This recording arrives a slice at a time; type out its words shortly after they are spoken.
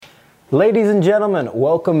Ladies and gentlemen,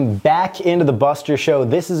 welcome back into the Buster Show.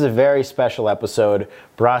 This is a very special episode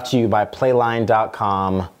brought to you by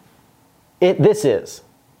Playline.com. This is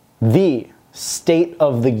the State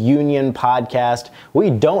of the Union podcast. We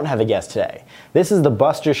don't have a guest today. This is the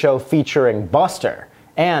Buster Show featuring Buster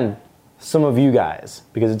and some of you guys,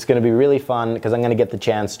 because it's going to be really fun, because I'm going to get the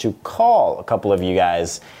chance to call a couple of you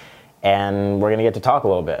guys, and we're going to get to talk a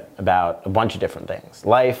little bit about a bunch of different things.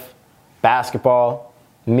 Life, basketball,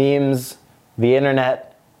 memes, the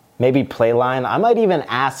internet, maybe Playline. I might even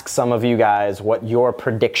ask some of you guys what your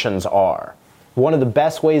predictions are. One of the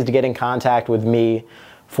best ways to get in contact with me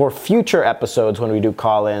for future episodes when we do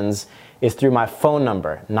call-ins is through my phone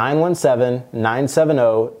number,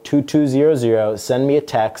 917-970-2200. Send me a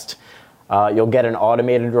text. You'll get an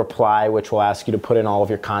automated reply, which will ask you to put in all of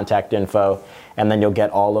your contact info, and then you'll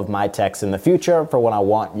get all of my texts in the future for when I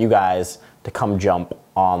want you guys to come jump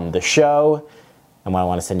on the show, and when I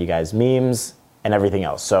want to send you guys memes and everything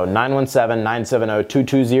else. So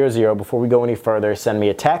 917-970-2200. Before we go any further, send me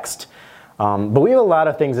a text. But we have a lot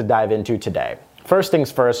of things to dive into today. First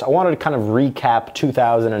things first, I wanted to kind of recap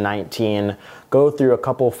 2019, go through a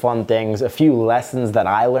couple fun things, a few lessons that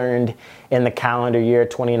I learned in the calendar year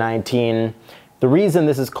 2019. The reason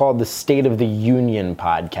this is called the State of the Union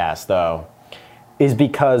podcast, though, is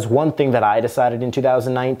because one thing that I decided in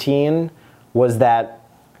 2019 was that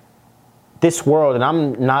this world, and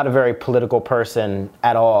I'm not a very political person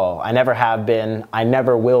at all. I never have been. I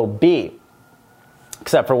never will be,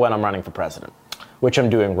 except for when I'm running for president, which I'm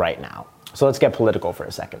doing right now. So let's get political for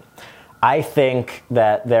a second. I think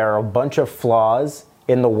that there are a bunch of flaws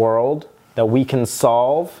in the world that we can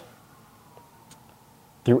solve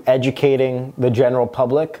through educating the general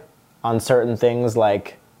public on certain things,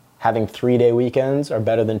 like having 3-day weekends are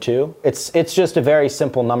better than 2. It's just a very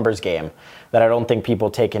simple numbers game that I don't think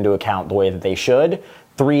people take into account the way that they should.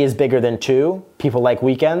 3 is bigger than 2. People like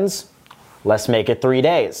weekends. Let's make it 3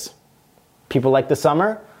 days. People like the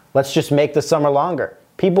summer. Let's just make the summer longer.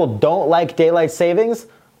 People don't like daylight savings.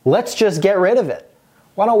 Let's just get rid of it.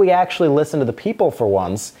 Why don't we actually listen to the people for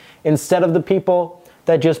once, instead of the people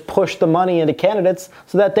that just push the money into candidates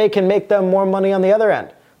so that they can make them more money on the other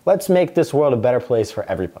end? Let's make this world a better place for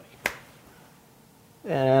everybody.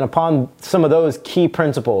 And upon some of those key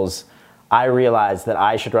principles, I realized that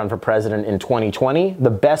I should run for president in 2020. The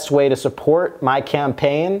best way to support my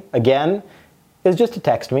campaign, again, is just to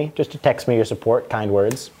text me. Just to text me your support, kind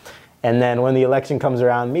words. And then when the election comes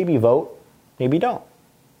around, maybe vote, maybe don't.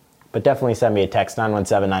 But definitely send me a text,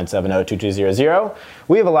 917-970-2200.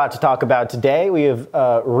 We have a lot to talk about today. We have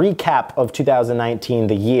a recap of 2019,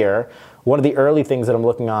 the year. One of the early things that I'm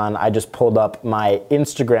looking on, I just pulled up my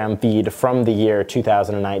Instagram feed from the year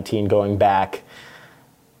 2019 going back.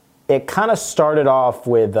 It kind of started off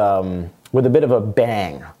with a bit of a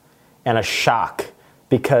bang and a shock,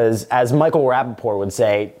 because as Michael Rappaport would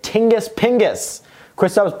say, Tingus Pingus,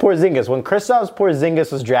 Kristaps Porzingis. When Kristaps Porzingis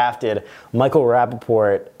was drafted, Michael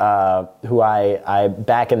Rappaport, who I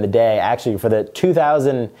back in the day, actually for the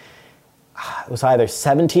 2000, it was either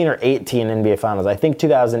 17 or 18 NBA Finals. I think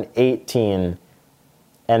 2018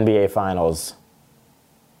 NBA Finals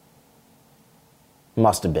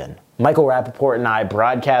must have been. Michael Rappaport and I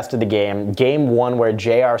broadcasted the game 1 where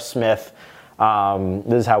J.R. Smith,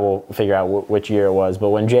 this is how we'll figure out which year it was, but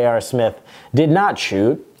when J.R. Smith did not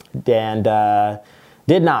shoot and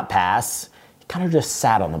did not pass, he kind of just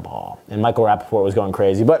sat on the ball, and Michael Rappaport was going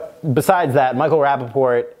crazy. But besides that, Michael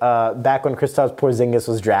Rappaport, back when Kristaps Porzingis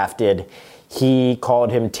was drafted, he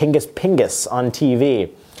called him Tingus Pingus on TV,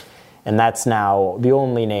 and that's now the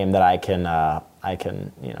only name that I can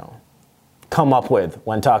come up with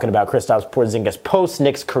when talking about Kristaps Porzingis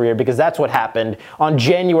post-Knicks career, because that's what happened on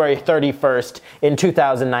January 31st in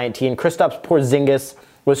 2019. Kristaps Porzingis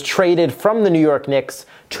was traded from the New York Knicks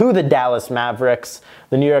to the Dallas Mavericks.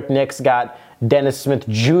 The New York Knicks got Dennis Smith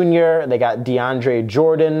Jr., they got DeAndre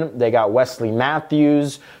Jordan, they got Wesley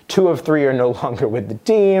Matthews. 2 of 3 are no longer with the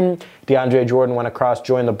team. DeAndre Jordan went across,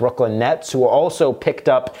 joined the Brooklyn Nets, who also picked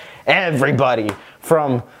up everybody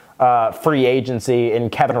from free agency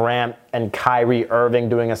in Kevin Durant and Kyrie Irving,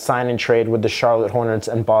 doing a sign and trade with the Charlotte Hornets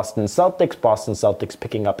and Boston Celtics. Boston Celtics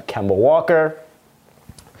picking up Kemba Walker.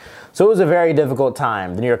 So it was a very difficult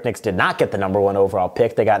time. The New York Knicks did not get the #1 overall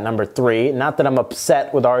pick. They got number 3. Not that I'm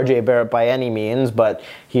upset with RJ Barrett by any means, but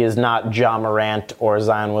he is not Ja Morant or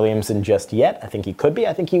Zion Williamson just yet. I think he could be.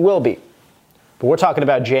 I think he will be. But we're talking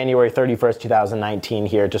about January 31st, 2019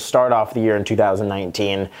 here to start off the year in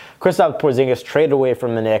 2019. Kristaps Porzingis traded away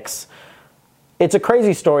from the Knicks. It's a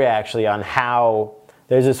crazy story, actually, on how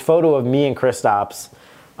there's this photo of me and Kristaps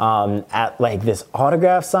at like this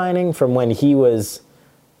autograph signing from when he was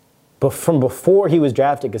from before he was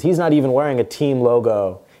drafted, because he's not even wearing a team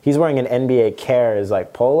logo. He's wearing an NBA Cares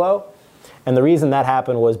like polo. And the reason that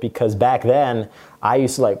happened was because back then I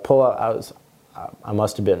used to like pull up, I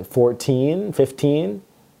must have been 14, 15.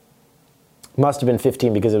 Must have been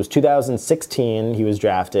 15 because it was 2016 he was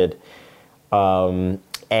drafted. And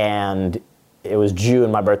it was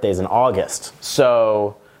June, my birthday's in August.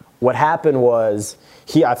 So what happened was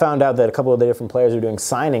I found out that a couple of the different players were doing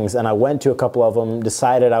signings, and I went to a couple of them,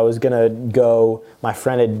 decided I was going to go, my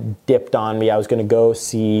friend had dipped on me, I was going to go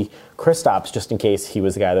see Kristaps just in case he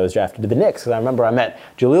was the guy that was drafted to the Knicks. Because I remember I met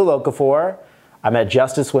Jahlil Okafor, I met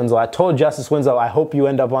Justice Winslow. I told Justice Winslow, I hope you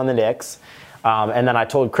end up on the Knicks. And then I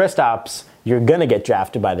told Kristaps, you're going to get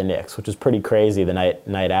drafted by the Knicks, which was pretty crazy the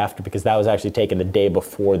night after, because that was actually taken the day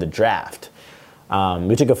before the draft.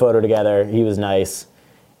 We took a photo together. He was nice.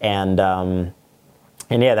 And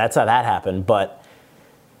yeah, that's how that happened. But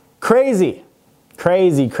crazy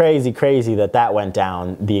that went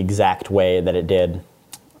down the exact way that it did.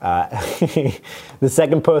 The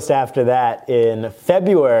second post after that in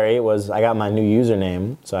February was I got my new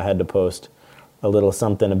username, so I had to post a little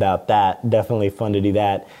something about that. Definitely fun to do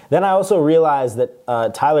that. Then I also realized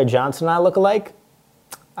that Tyler Johnson and I look alike.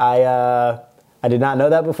 I did not know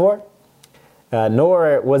that before,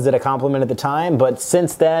 nor was it a compliment at the time, but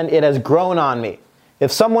since then it has grown on me.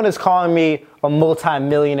 If someone is calling me a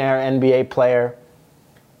multi-millionaire NBA player,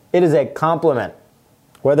 it is a compliment.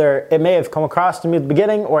 Whether it may have come across to me at the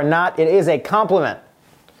beginning or not, it is a compliment.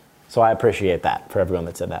 So I appreciate that for everyone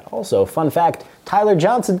that said that. Also, fun fact, Tyler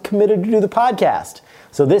Johnson committed to do the podcast.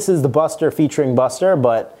 So this is the Buster featuring Buster,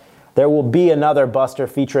 but there will be another Buster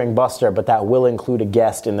featuring Buster, but that will include a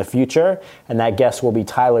guest in the future, and that guest will be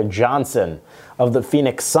Tyler Johnson of the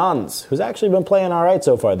Phoenix Suns, who's actually been playing all right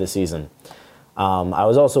so far this season. I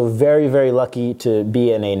was also very, very lucky to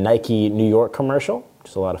be in a Nike New York commercial, which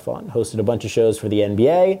is a lot of fun. Hosted a bunch of shows for the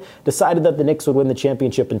NBA, decided that the Knicks would win the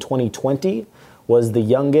championship in 2020, was the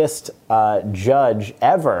youngest judge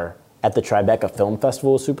ever at the Tribeca Film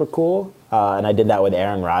Festival. Super cool. And I did that with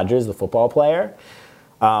Aaron Rodgers, the football player.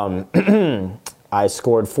 I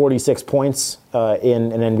scored 46 points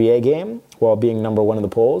in an NBA game while being number one in the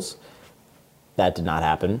polls. That did not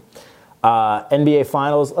happen. NBA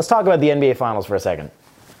Finals. Let's talk about the NBA Finals for a second.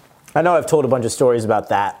 I know I've told a bunch of stories about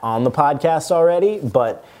that on the podcast already,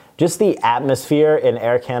 but just the atmosphere in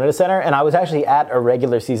Air Canada Center, and I was actually at a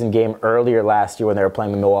regular season game earlier last year when they were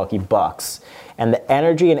playing the Milwaukee Bucks, and the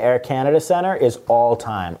energy in Air Canada Center is all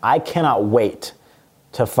time. I cannot wait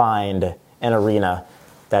to find an arena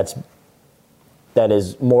that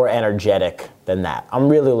is more energetic than that. I'm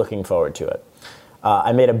really looking forward to it.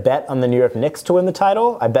 I made a bet on the New York Knicks to win the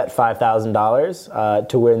title. I bet $5,000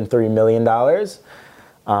 to win $3 million.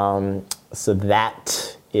 So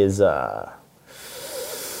that is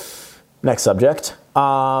next subject. We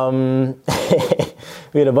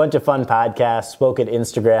had a bunch of fun podcasts, spoke at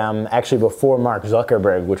Instagram, actually before Mark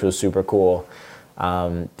Zuckerberg, which was super cool.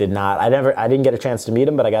 I didn't get a chance to meet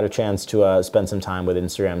him, but I got a chance to spend some time with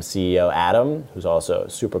Instagram CEO Adam, who's also a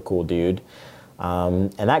super cool dude.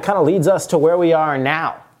 And that kind of leads us to where we are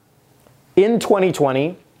now. In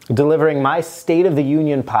 2020, delivering my State of the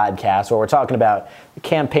Union podcast, where we're talking about the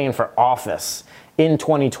campaign for office in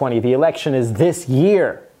 2020. The election is this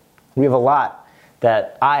year. We have a lot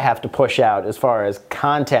that I have to push out as far as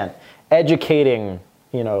content, educating,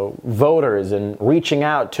 voters and reaching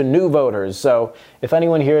out to new voters. So if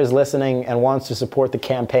anyone here is listening and wants to support the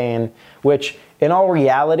campaign, which in all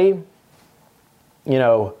reality,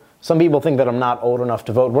 some people think that I'm not old enough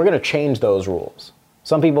to vote. We're going to change those rules.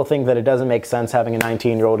 Some people think that it doesn't make sense having a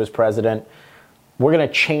 19-year-old as president. We're going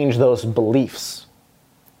to change those beliefs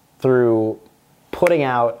through putting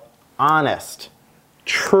out honest,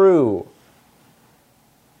 true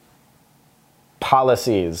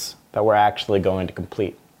policies that we're actually going to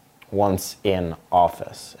complete once in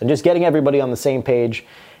office. And just getting everybody on the same page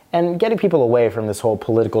and getting people away from this whole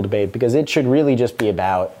political debate, because it should really just be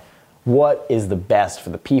about what is the best for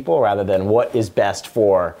the people rather than what is best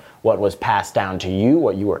for what was passed down to you,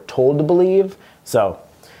 what you were told to believe. So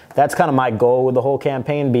that's kind of my goal with the whole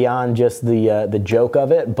campaign, beyond just the joke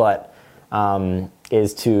of it, but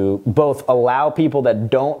is to both allow people that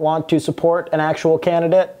don't want to support an actual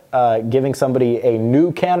candidate, giving somebody a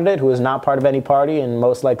new candidate who is not part of any party and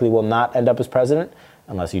most likely will not end up as president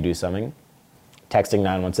unless you do something. Texting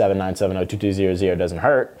 917-970-2200 doesn't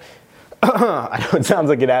hurt. I know it sounds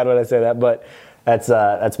like an ad when I say that, but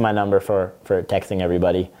that's my number for texting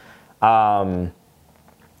everybody. But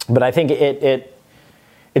I think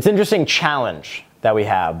it's an interesting challenge that we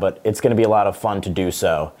have, but it's going to be a lot of fun to do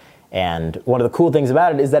so. And one of the cool things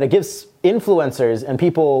about it is that it gives influencers and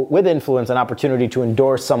people with influence an opportunity to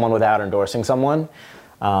endorse someone without endorsing someone.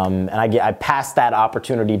 And I pass that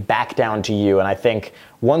opportunity back down to you. And I think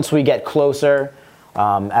once we get closer,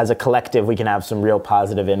 as a collective, we can have some real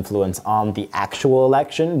positive influence on the actual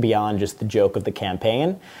election beyond just the joke of the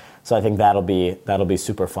campaign. So I think that'll be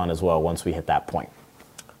super fun as well once we hit that point.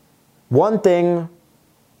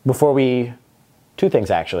 Two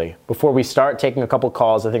things actually. Before we start taking a couple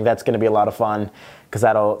calls, I think that's going to be a lot of fun because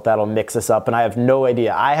that'll mix us up. And I have no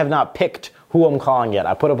idea. I have not picked who I'm calling yet.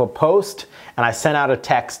 I put up a post and I sent out a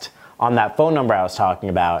text on that phone number I was talking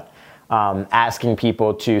about, asking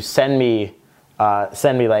people to send me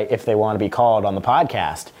like if they want to be called on the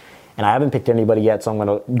podcast. And I haven't picked anybody yet, so I'm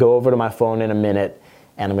going to go over to my phone in a minute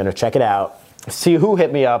and I'm going to check it out, see who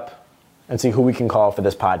hit me up, and see who we can call for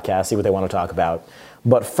this podcast, see what they want to talk about.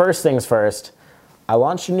 But first things first, I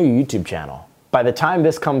launched a new YouTube channel. By the time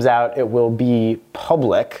this comes out, it will be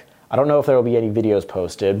public. I don't know if there will be any videos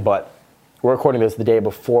posted, but we're recording this the day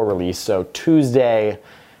before release, so Tuesday,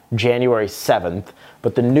 January 7th.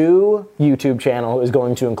 But the new YouTube channel is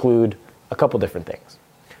going to include a couple different things.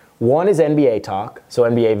 One is NBA talk, so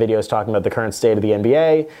NBA videos talking about the current state of the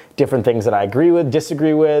NBA, different things that I agree with,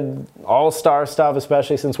 disagree with, all-star stuff,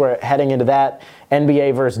 especially since we're heading into that,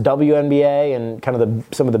 NBA versus WNBA, and kind of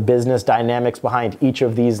some of the business dynamics behind each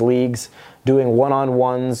of these leagues, doing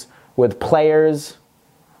one-on-ones with players,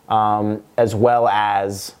 as well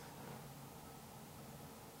as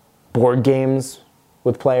board games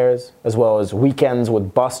with players, as well as weekends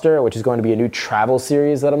with Buster, which is going to be a new travel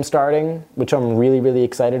series that I'm starting, which I'm really, really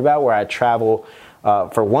excited about, where I travel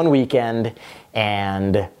for one weekend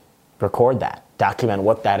and record that, document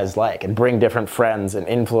what that is like, and bring different friends and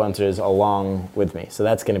influencers along with me. So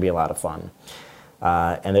that's going to be a lot of fun.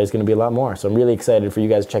 And there's going to be a lot more. So I'm really excited for you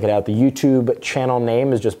guys to check it out. The YouTube channel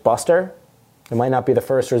name is just Buster. It might not be the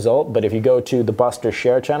first result, but if you go to the Buster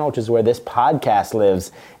Share channel, which is where this podcast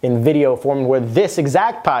lives in video form, where this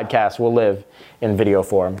exact podcast will live in video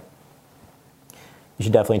form, you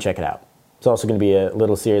should definitely check it out. It's also going to be a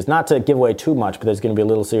little series, not to give away too much, but there's going to be a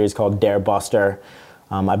little series called Dare Buster.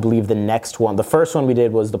 I believe the first one we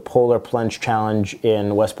did was the Polar Plunge Challenge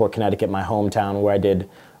in Westport, Connecticut, my hometown, where I did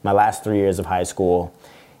my last 3 years of high school.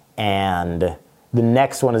 And the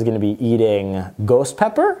next one is going to be eating ghost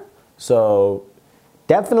pepper. So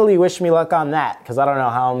definitely wish me luck on that, because I don't know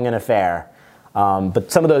how I'm going to fare.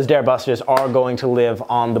 But some of those Dare Busters are going to live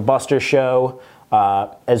on the Buster Show,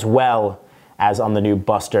 as well as on the new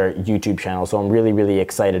Buster YouTube channel. So I'm really, really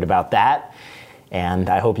excited about that. And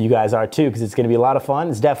I hope you guys are too, because it's going to be a lot of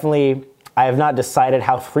fun. I have not decided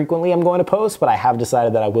how frequently I'm going to post, but I have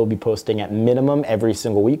decided that I will be posting at minimum every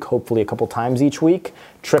single week, hopefully a couple times each week.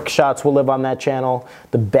 Trick shots will live on that channel.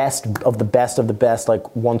 The best of the best of the best,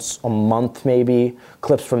 like once a month maybe.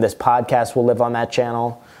 Clips from this podcast will live on that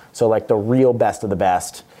channel. So like the real best of the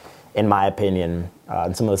best, in my opinion.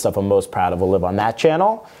 And some of the stuff I'm most proud of will live on that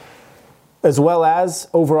channel. As well as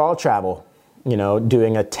overall travel. You know,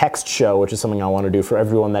 doing a text show, which is something I want to do for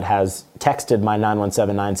everyone that has texted my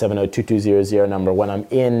 917-970-2200 number. When I'm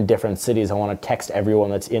in different cities, I want to text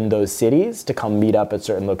everyone that's in those cities to come meet up at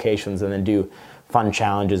certain locations and then do fun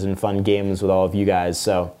challenges and fun games with all of you guys.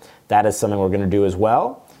 So that is something we're going to do as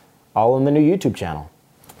well, all in the new YouTube channel.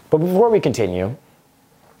 But before we continue,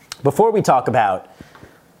 before we talk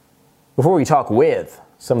with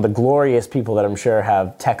some of the glorious people that I'm sure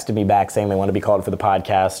have texted me back saying they want to be called for the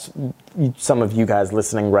podcast. Some of you guys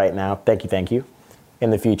listening right now, thank you.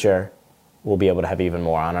 In the future, we'll be able to have even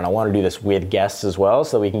more on. And I want to do this with guests as well,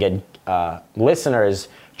 so we can get listeners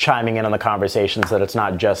chiming in on the conversation, so that it's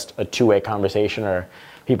not just a two-way conversation or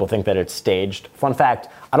people think that it's staged. Fun fact,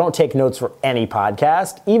 I don't take notes for any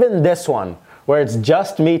podcast, even this one, where it's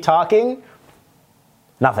just me talking,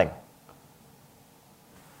 nothing.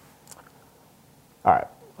 All right,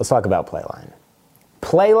 let's talk about Playline.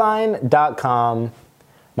 Playline.com,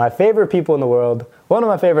 my favorite people in the world, one of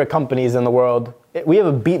my favorite companies in the world. We have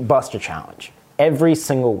a Beat Buster challenge every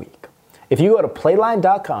single week. If you go to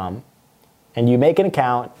Playline.com and you make an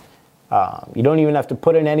account, you don't even have to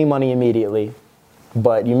put in any money immediately,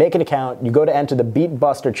 but you make an account, you go to enter the Beat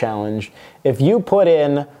Buster challenge. If you put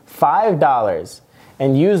in $5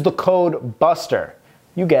 and use the code BUSTER,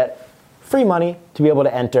 you get free money to be able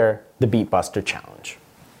to enter the Beat Buster challenge.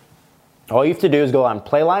 All you have to do is go on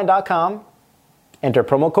Playline.com, enter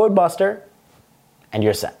promo code BUSTER, and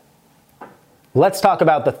you're set. Let's talk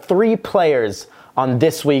about the 3 players on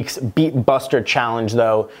this week's Beat Buster challenge,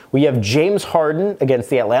 though. We have James Harden against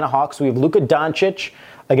the Atlanta Hawks. We have Luka Doncic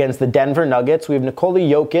against the Denver Nuggets. We have Nikola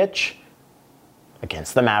Jokic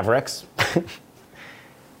against the Mavericks.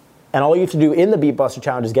 And all you have to do in the Beat Buster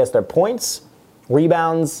Challenge is guess their points,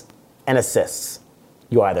 rebounds, and assists.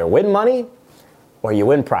 You either win money or you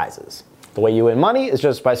win prizes. The way you win money is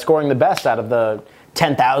just by scoring the best out of the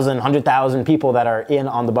 10,000, 100,000 people that are in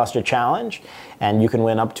on the Buster Challenge, and you can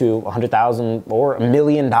win up to 100,000 or $1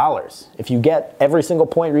 million. If you get every single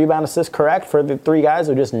point, rebound, assist correct for the 3 guys,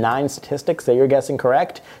 or just 9 statistics that you're guessing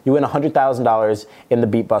correct, you win $100,000 in the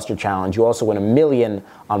Beat Buster Challenge. You also win $1 million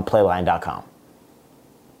on Playline.com.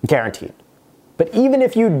 Guaranteed. But even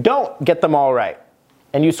if you don't get them all right,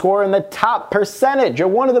 and you score in the top percentage, you're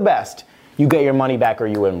one of the best, you get your money back or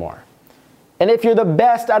you win more. And if you're the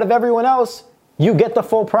best out of everyone else, you get the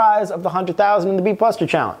full prize of the $100,000 in the Beat Buster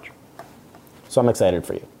Challenge. So I'm excited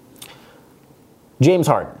for you. James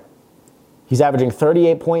Harden. He's averaging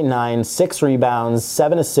 38.9, 6 rebounds,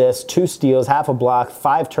 7 assists, 2 steals, half a block,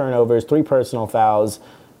 5 turnovers, 3 personal fouls,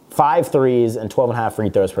 5 threes, and 12.5 free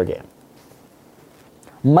throws per game.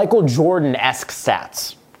 Michael Jordan-esque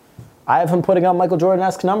stats. I have him putting up Michael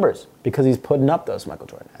Jordan-esque numbers because he's putting up those Michael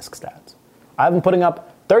Jordan-esque stats. I have him putting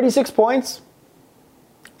up 36 points,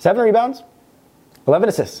 7 rebounds, 11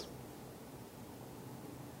 assists.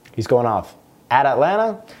 He's going off. At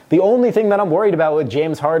Atlanta, the only thing that I'm worried about with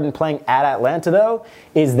James Harden playing at Atlanta, though,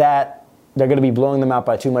 is that they're going to be blowing them out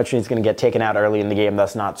by too much and he's going to get taken out early in the game,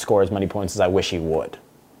 thus not score as many points as I wish he would.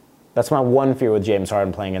 That's my one fear with James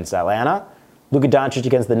Harden playing against Atlanta. Luka Doncic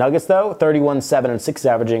against the Nuggets, though, 31, 7, and 6,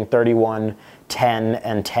 averaging 31, 10,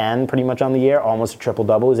 and 10 pretty much on the year, almost a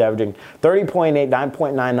triple-double. He's averaging 30.8,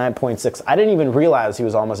 9.9, 9.6. I didn't even realize he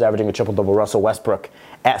was almost averaging a triple-double, Russell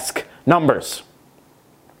Westbrook-esque numbers.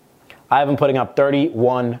 I have him putting up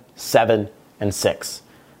 31, 7, and 6.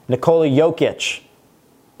 Nikola Jokic,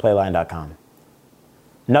 Playline.com.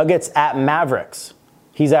 Nuggets at Mavericks.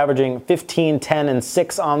 He's averaging 15, 10, and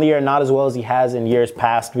 6 on the year, not as well as he has in years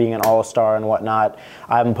past, being an all-star and whatnot.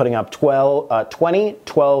 I'm putting up 20,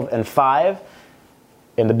 12, and 5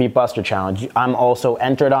 in the Beat Buster Challenge. I'm also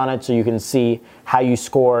entered on it, so you can see how you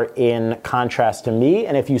score in contrast to me.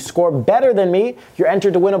 And if you score better than me, you're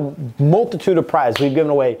entered to win a multitude of prizes. We've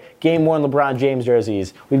given away Game 1 LeBron James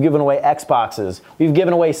jerseys. We've given away Xboxes. We've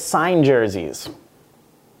given away signed jerseys.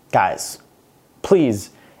 Guys, please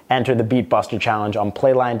enter the Beat Buster Challenge on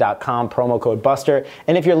Playline.com, promo code BUSTER.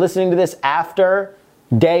 And if you're listening to this after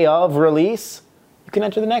day of release, you can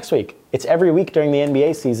enter the next week. It's every week during the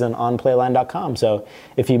NBA season on Playline.com. So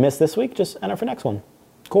if you miss this week, just enter for next one.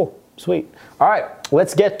 Cool. Sweet. All right,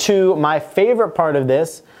 let's get to my favorite part of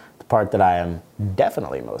this, the part that I am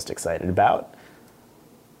definitely most excited about.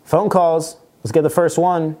 Phone calls. Let's get the first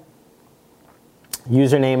one.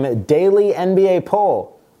 Username Daily NBA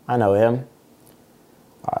Poll. I know him.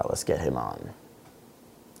 All right, let's get him on.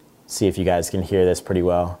 See if you guys can hear this pretty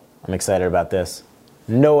well. I'm excited about this.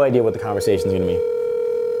 No idea what the conversation's gonna be.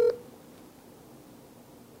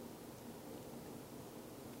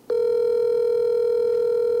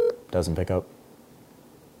 Doesn't pick up.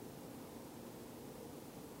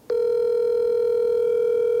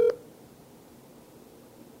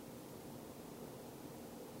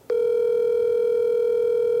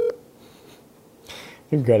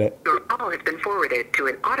 You can get it. Your call has been forwarded to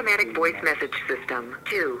an automatic voice message system.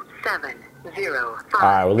 270. All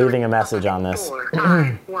right, we're leaving a message on this.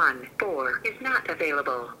 4514 is not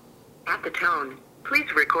available. At the tone, please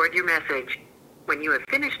record your message. When you have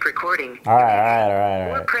finished recording, All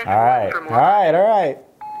right.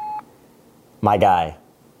 My guy,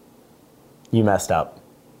 you messed up.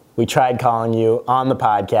 We tried calling you on the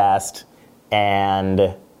podcast,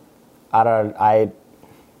 and I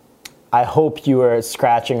hope you were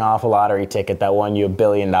scratching off a lottery ticket that won you $1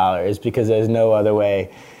 billion, because there's no other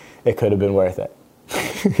way it could have been worth it.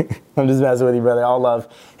 I'm just messing with you, brother. All love.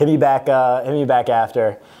 Hit me back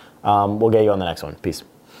after. We'll get you on the next one. Peace.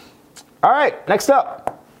 All right, next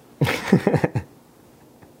up.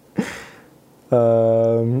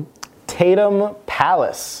 Tatum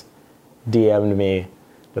Palace DM'd me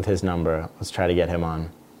with his number. Let's try to get him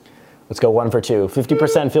on. Let's go 1 for 2.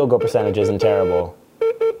 50% field goal percentage isn't terrible.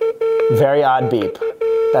 Very odd beep.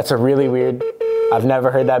 That's a really weird, I've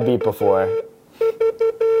never heard that beep before.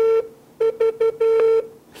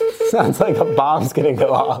 Sounds like a bomb's gonna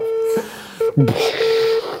go off.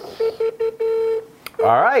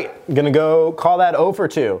 All right, gonna go call that 0 for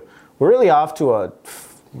 2. We're really off to a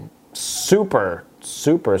super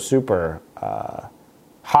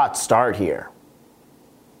hot start here.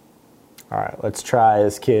 All right, let's try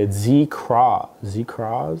this kid, Z Craws.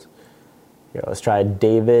 Here, let's try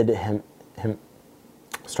David,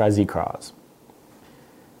 let's try Z Craws.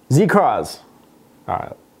 Z Craws. All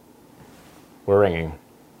right, we're ringing.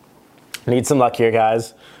 Need some luck here,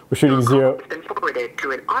 guys. We're shooting Your zero. call has been forwarded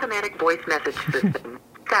to an automatic voice message system.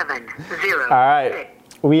 706. All right.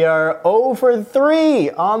 We are 0 for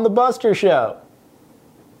 3 on the Buster Show.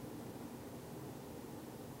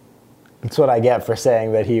 That's what I get for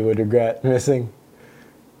saying that he would regret missing.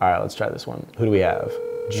 All right, let's try this one. Who do we have?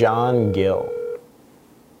 John Gill.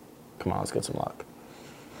 Come on, let's get some luck.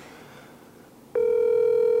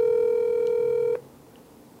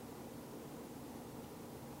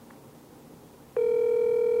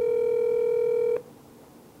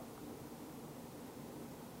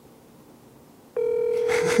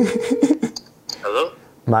 Hello?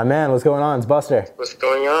 My man, what's going on? It's Buster. What's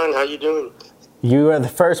going on? How you doing? You are the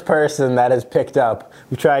first person that has picked up.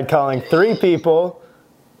 We tried calling 3 people.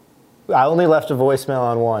 I only left a voicemail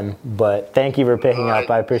on 1, but thank you for picking up.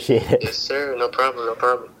 I appreciate it. Yes, sir. No problem, no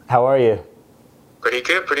problem. How are you? Pretty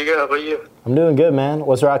good, pretty good. How about you? I'm doing good, man.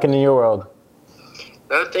 What's rocking in your world?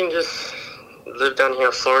 Nothing, just live down here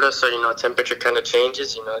in Florida, so, temperature kind of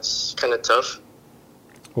changes. It's kind of tough.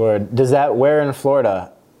 Word. Where in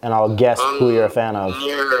Florida? And I'll guess who you're a fan of.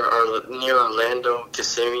 Near Orlando,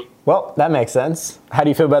 Kissimmee. Well, that makes sense. How do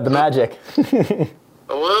you feel about the Magic?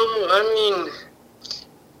 Well,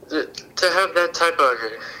 to have that type of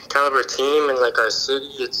caliber team in our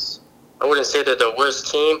city, I wouldn't say they're the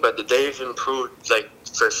worst team, but they've improved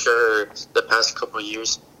for sure the past couple of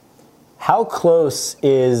years. How close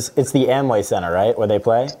it's the Amway Center, right, where they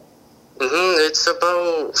play? It's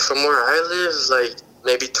about, from where I live,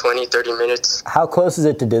 maybe 20, 30 minutes. How close is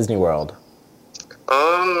it to Disney World?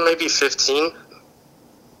 Maybe 15.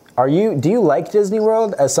 Do you like Disney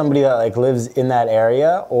World as somebody that lives in that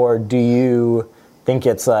area, or do you think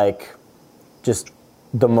it's just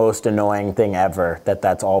the most annoying thing ever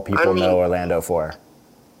that's all people know Orlando for?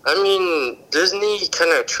 Disney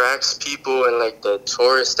kind of attracts people and the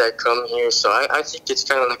tourists that come here, so I think it's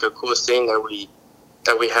kind of a cool thing that we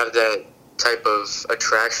have that type of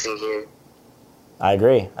attraction here. I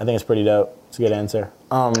agree. I think it's pretty dope. It's a good answer.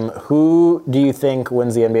 Who do you think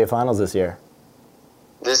wins the NBA Finals this year?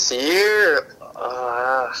 This year,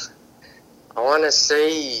 I want to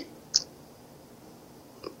say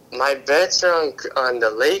my bets are on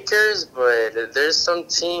the Lakers, but there's some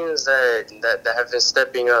teams that have been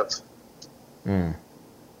stepping up.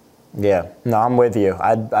 Yeah. No, I'm with you.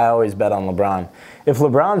 I always bet on LeBron. If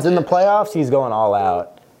LeBron's in the playoffs, he's going all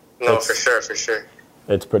out. No, for sure, for sure.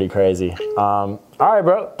 It's pretty crazy. All right,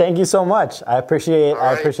 bro. Thank you so much. I appreciate you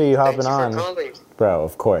hopping on. Thanks for calling. Bro,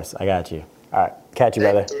 of course. I got you. All right. Catch you,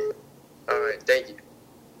 brother. All right. Thank you.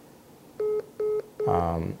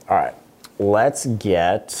 All right. Let's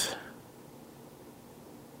get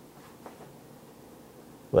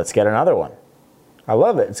another one. I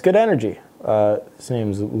love it. It's good energy. His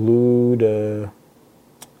name's Ludacris.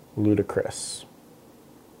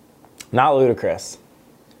 Not Ludacris,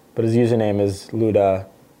 but his username is Luda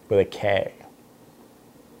with a K.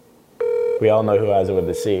 We all know who has it with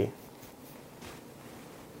a C.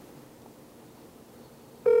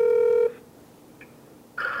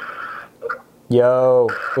 Yo,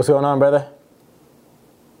 what's going on, brother?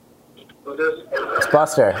 It's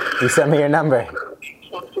Buster. You sent me your number.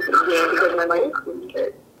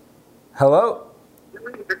 Hello?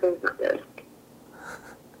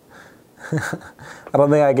 I don't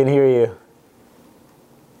think I can hear you.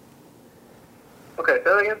 Okay, say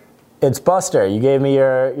that again? It's Buster. You gave me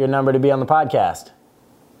your number to be on the podcast.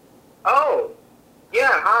 Oh,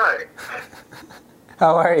 yeah, hi.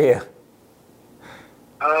 How are you?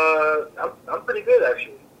 I'm pretty good,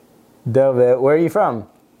 actually. Dope. Where are you from?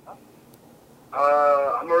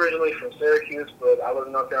 I'm originally from Syracuse, but I live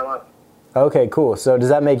in North Carolina. Okay, cool. So does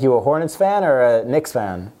that make you a Hornets fan or a Knicks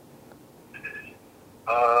fan?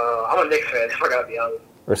 I'm a Knicks fan, if I gotta be honest.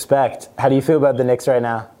 Respect. How do you feel about the Knicks right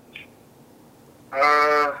now?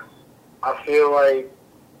 I feel like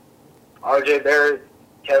R.J. Barrett,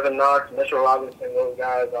 Kevin Knox, Mitchell Robinson, those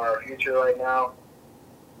guys are our future right now.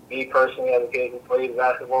 Me personally, as a kid who plays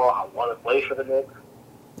basketball, I want to play for the Knicks.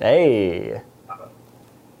 Hey.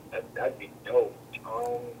 That'd be dope.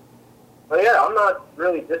 But yeah, I'm not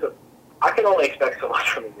really disappointed. I can only expect so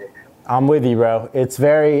much from the Knicks. I'm with you, bro. It's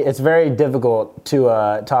very difficult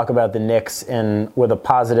to talk about the Knicks with a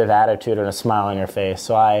positive attitude and a smile on your face.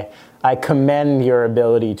 So I commend your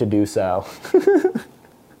ability to do so.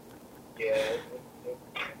 Yeah.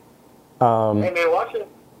 Hey man,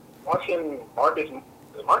 watching Marcus.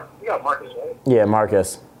 You got Marcus, right? Yeah,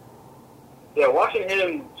 Marcus. Yeah, watching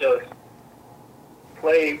him just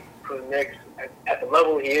play for the Knicks at the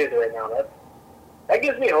level he is right now, that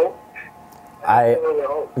gives me hope.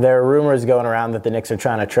 There are rumors going around that the Knicks are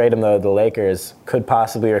trying to trade him, though. The Lakers could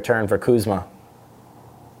possibly return for Kuzma.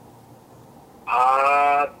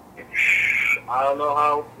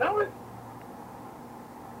 that'll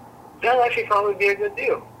actually probably be a good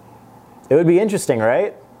deal. It would be interesting,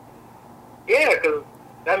 right? Yeah, because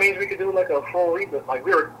that means we could do like a full rebuild. Like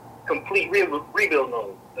we were complete rebuild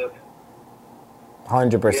mode. Just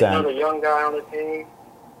 100%. get another young guy on the team.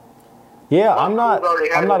 Yeah, I'm not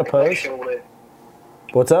opposed.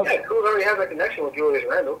 What's up? Yeah, Kuz already has a connection with Julius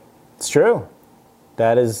Randle. It's true.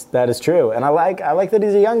 That is true. And I like that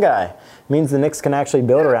he's a young guy. It means the Knicks can actually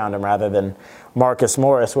build around him rather than Marcus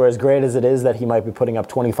Morris, where as great as it is that he might be putting up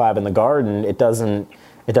 25 in the Garden, it doesn't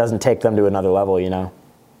take them to another level, you know.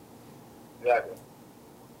 Exactly.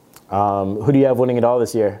 Who do you have winning it all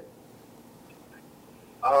this year?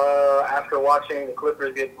 After watching the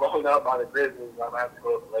Clippers get blown up by the Grizzlies, I'm going to have to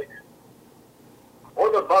go with the Lakers.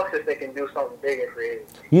 Or the Bucks if they can do something big and creative.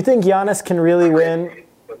 You think Giannis can really win?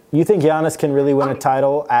 You think Giannis can really win a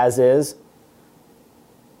title as is?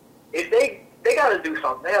 If they got to do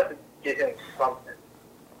something. They have to get him something.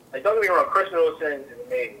 Like, don't get me wrong, Chris Middleton is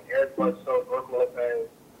amazing. Eric Bledsoe, Brook Lopez,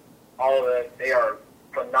 all of them, they are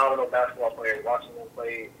phenomenal basketball players. Watching them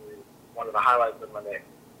play is one of the highlights of my day.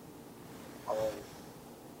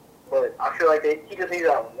 But I feel like he just needs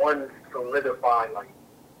that one solidified, like,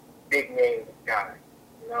 big name guy,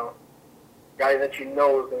 you know? Guy that you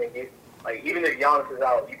know is going to get, like, even if Giannis is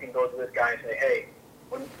out, you can go to this guy and say, hey,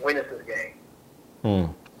 win us this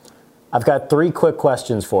game. I've got 3 quick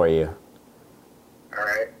questions for you. All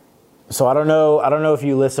right. So I don't know if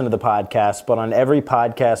you listen to the podcast, but on every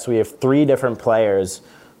podcast we have 3 different players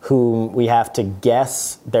who we have to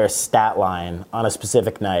guess their stat line on a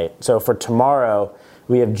specific night. So for tomorrow,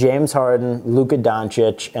 we have James Harden, Luka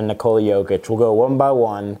Doncic, and Nikola Jokic. We'll go one by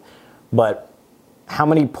one, but how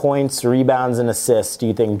many points, rebounds, and assists do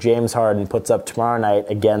you think James Harden puts up tomorrow night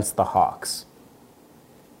against the Hawks?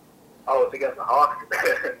 Oh, it's against the Hawks?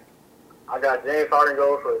 I got James Harden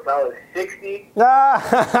going for a solid 60.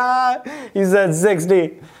 You said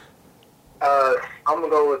 60. I'm going to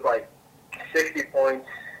go with, like, 60 points,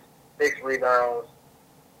 6 rebounds,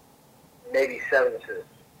 maybe 7 assists.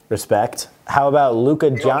 Respect. How about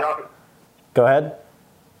Luka Doncic? Go ahead.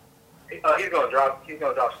 He's going to drop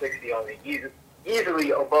 60 on me.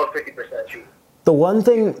 Easily above 50% shooting.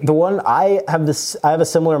 I have a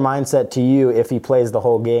similar mindset to you if he plays the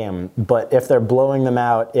whole game, but if they're blowing them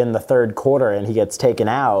out in the third quarter and he gets taken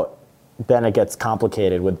out, then it gets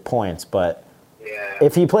complicated with points. But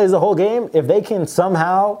if he plays the whole game, if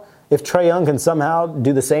Trae Young can somehow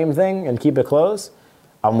do the same thing and keep it close,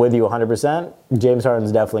 I'm with you 100%. James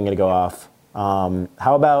Harden's definitely going to go off.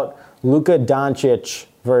 How about Luka Doncic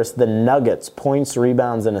versus the Nuggets, points,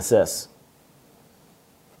 rebounds, and assists?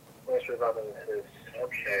 Points, rebounds, and assists.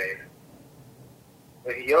 Okay.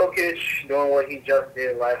 With Jokic doing what he just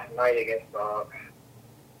did last night against the Hawks,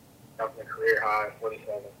 having a career high,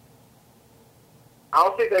 47. I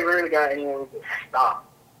don't think they really got anyone who can stop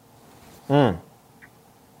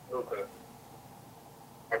Luka.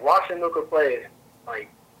 Like, watching Luka play, like,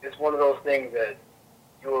 it's one of those things that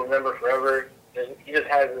you will remember forever. He just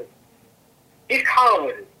has this. He's calm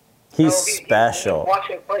with it. He's special.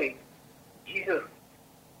 Watching him play, he's just,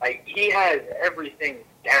 like, he has everything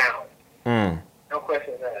down. No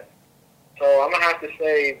question asked. So I'm going to have to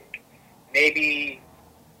say maybe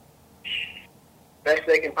best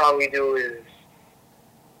they can probably do is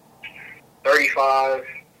 35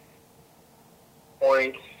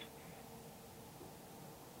 points.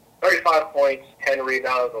 35 points, 10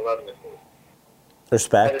 rebounds, 11 assists.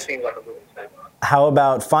 Respect. That just seems like a good step. How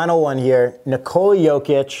about final one here? Nikola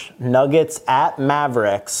Jokic, Nuggets at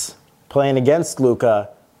Mavericks, playing against Luka,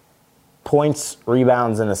 points,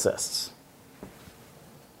 rebounds, and assists.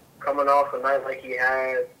 Coming off a night like he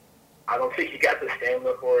had, I don't think he got the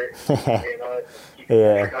stamina for it.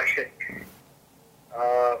 Yeah.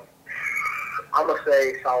 I'm going to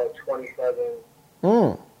say solid 27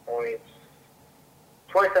 points.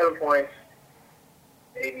 27 points,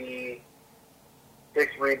 maybe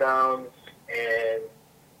 6 rebounds, and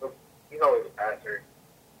he's always a passer.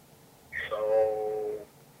 So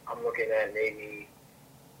I'm looking at maybe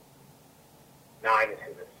 9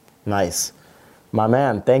 assists. Nice. My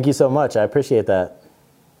man, thank you so much. I appreciate that.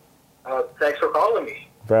 Thanks for calling me.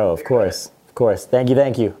 Bro, of course. Of course. Thank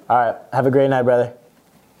you. All right. Have a great night, brother.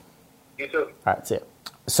 You too. All right, see you.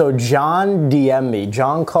 So John DM'd me.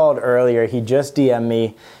 John called earlier. He just DM'd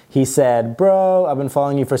me. He said, bro, I've been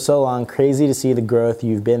following you for so long. Crazy to see the growth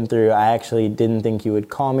you've been through. I actually didn't think you would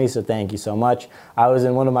call me, so thank you so much. I was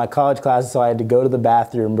in one of my college classes, so I had to go to the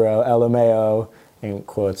bathroom, bro. LMAO, in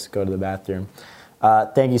quotes, go to the bathroom.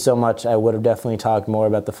 Thank you so much. I would have definitely talked more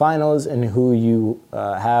about the finals and who you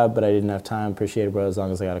have, but I didn't have time. Appreciate it, bro. As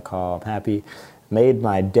long as I got a call, I'm happy. Made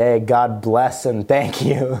my day. God bless and thank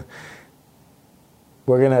you.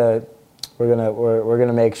 We're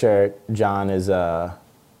gonna make sure John is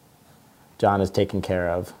taken care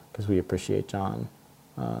of because we appreciate John.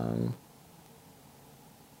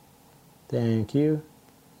 Thank you.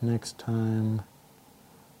 Next time,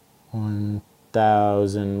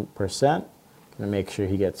 1,000%. Gonna make sure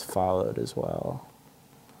he gets followed as well.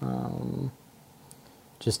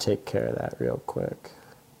 Just take care of that real quick.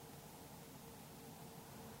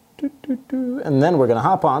 And then we're gonna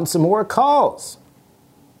hop on some more calls.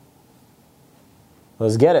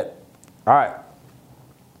 Let's get it. All right.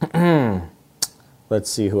 Let's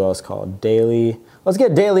see who else called. Daily. Let's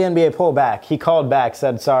get Daily NBA Pull back. He called back,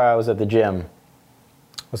 said, sorry, I was at the gym.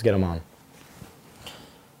 Let's get him on.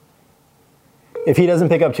 If he doesn't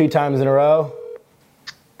pick up 2 times in a row.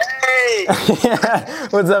 Hey!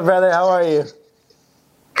 What's up, brother? How are you?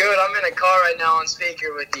 Good. I'm in a car right now on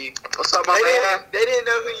speaker with you. What's up, my man? They didn't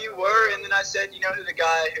know who you were, and then I said, you know who the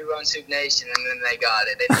guy who runs Hoop Nation, and then they got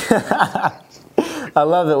it. I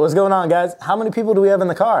love it. What's going on, guys? How many people do we have in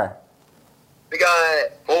the car? We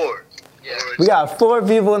got 4. Yeah. We got 4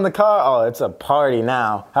 people in the car. Oh, it's a party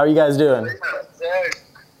now. How are you guys doing?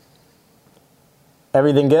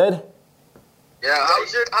 Everything good? Yeah,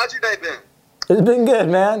 how's your day been? It's been good,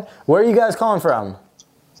 man. Where are you guys calling from?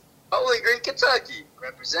 Bowling Green, Kentucky.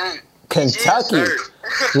 Represent. Kentucky.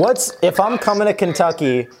 If I'm coming to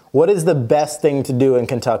Kentucky, what is the best thing to do in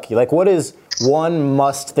Kentucky? Like, what is one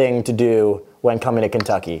must thing to do when coming to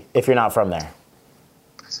Kentucky if you're not from there?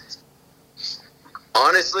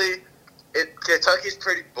 Honestly, Kentucky's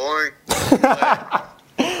pretty boring.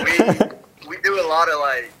 we do a lot of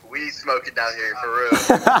like weed smoking down here for real.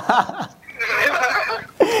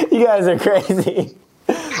 You guys are crazy.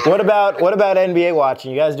 What about NBA watching?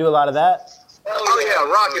 You guys do a lot of that? Oh yeah,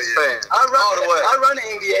 Rockets fan. I run an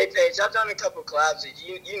NBA page. I've done a couple collabs.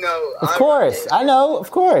 You know. Of course, I know.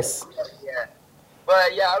 Of course. Yeah.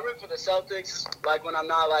 But yeah, I root for the Celtics. Like when I'm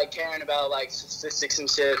not like caring about like statistics and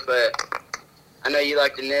shit. But I know you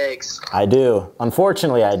like the Knicks. I do.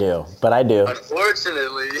 Unfortunately, I do. But I do.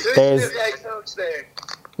 Unfortunately. Who's There's- the head coach there?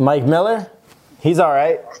 Mike Miller, he's all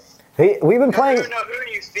right. We've been playing. Who are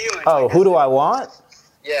you feeling? Oh, who do I want?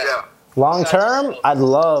 Yeah. Long term, I'd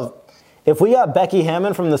love if we got Becky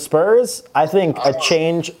Hammond from the Spurs. I think a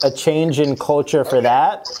change in culture for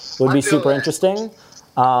that would be super interesting.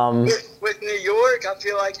 With New York, I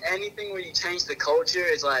feel like anything where you change the culture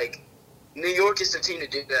is like New York is the team to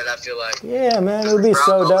do that. I feel like. Yeah, man, it would be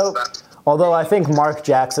so dope. Although I think Mark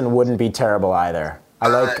Jackson wouldn't be terrible either. I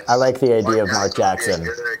like the idea of Mark Jackson.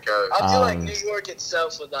 I feel like New York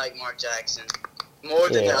itself would like Mark Jackson more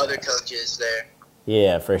than the other coaches there.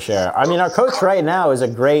 Yeah, for sure. I mean, our coach right now is a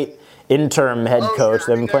great interim head coach.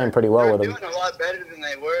 They've been playing pretty well with him. They're doing a lot better than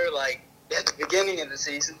they were like at the beginning of the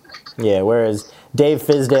season. Yeah, whereas Dave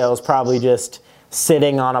Fizdale is probably just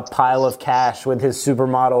sitting on a pile of cash with his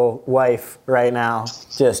supermodel wife right now,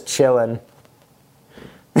 just chilling.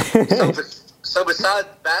 So besides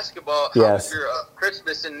basketball, how was your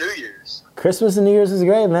Christmas and New Year's? Christmas and New Year's is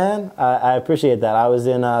great, man. I appreciate that. I was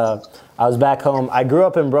back home. I grew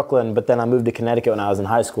up in Brooklyn, but then I moved to Connecticut when I was in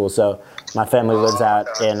high school. So my family lives out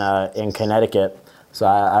in Connecticut. So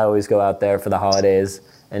I always go out there for the holidays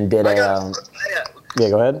and did yeah,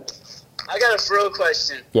 go ahead. I got a for real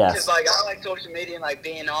question. Yes. Because like I like social media and like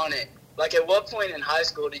being on it. Like at what point in high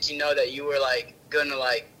school did you know that you were like gonna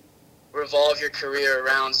like revolve your career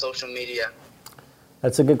around social media?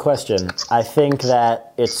 That's a good question. I think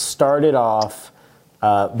that it started off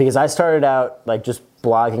because I started out like just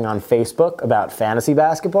blogging on Facebook about fantasy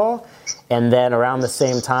basketball, and then around the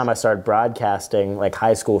same time I started broadcasting like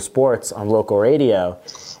high school sports on local radio,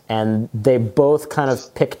 and they both kind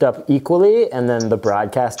of picked up equally, and then the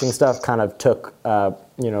broadcasting stuff kind of took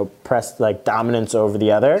pressed like dominance over the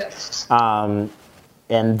other,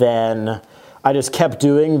 and then I just kept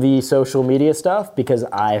doing the social media stuff because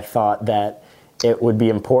I thought that it would be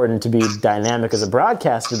important to be dynamic as a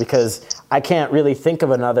broadcaster, because I can't really think of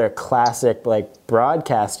another classic like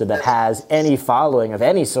broadcaster that has any following of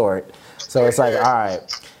any sort. So it's like, all right,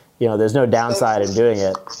 there's no downside in doing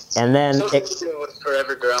it. And then social media was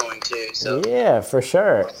forever growing too. So yeah, for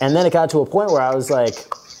sure. And then it got to a point where I was like,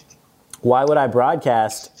 why would I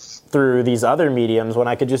broadcast through these other mediums when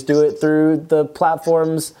I could just do it through the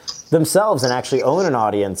platforms themselves and actually own an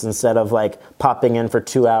audience instead of like popping in for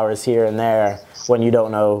 2 hours here and there when you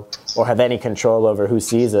don't know or have any control over who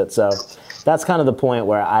sees it. So that's kind of the point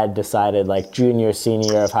where I decided, like junior,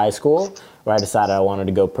 senior year of high school, where I decided I wanted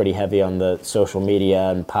to go pretty heavy on the social media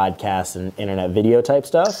and podcasts and internet video type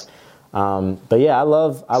stuff. But yeah, I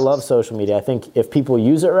love social media. I think if people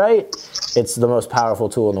use it right, it's the most powerful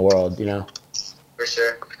tool in the world, you know? For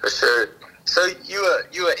sure. So you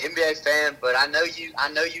an NBA fan, but I know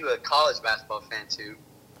you a college basketball fan too.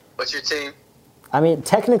 What's your team? I mean,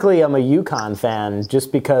 technically I'm a UConn fan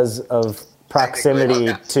just because of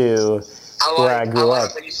proximity to where I grew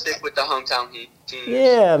up. That you stick with the hometown team.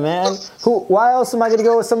 Yeah, man. Why else am I going to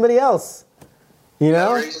go with somebody else? You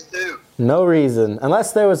know? No reason to. No reason.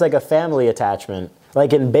 Unless there was like a family attachment.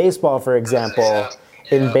 Like in baseball, for example,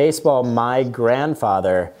 in baseball, my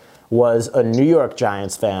grandfather was a New York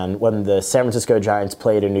Giants fan when the San Francisco Giants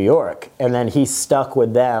played in New York. And then he stuck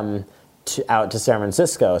with them out to San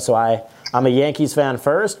Francisco. So I'm a Yankees fan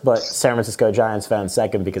first, but San Francisco Giants fan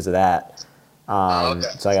second because of that.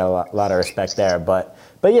 So I got a lot of respect there. But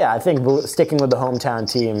yeah, I think sticking with the hometown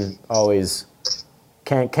team always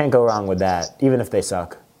can't go wrong with that, even if they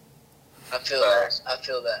suck. I feel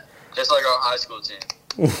that. Just like our high school team.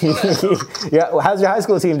 Yeah, well, how's your high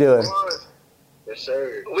school team doing? Yes,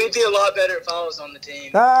 sir. We'd be a lot better if I was on the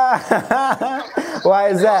team. Why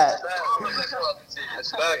is that?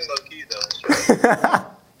 That's facts, low key though.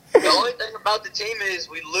 The only thing about the team is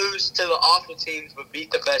we lose to the awful teams, but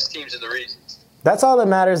beat the best teams of the region. That's all that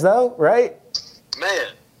matters, though, right?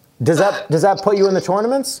 Man. Does that put you in the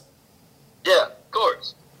tournaments? Yeah, of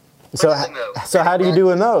course. So how do you do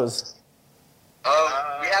in those?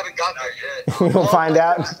 We haven't got there yet. You'll find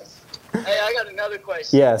out. Hey, I got another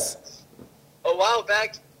question. Yes. A while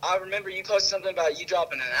back, I remember you posted something about you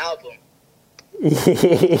dropping an album.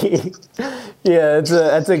 Yeah,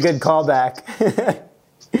 that's a good callback.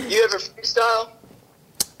 You ever freestyle?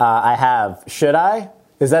 I have. Should I?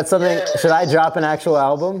 Is that something? Yeah. Should I drop an actual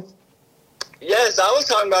album? Yes, I was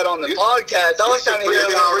talking about it on the podcast. I was trying to hear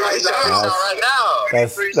right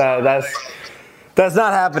now. That's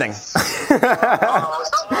not happening.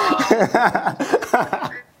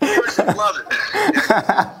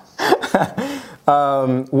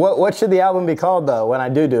 What should the album be called though when I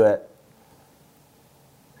do it?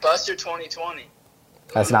 Buster 2020.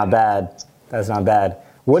 That's not bad.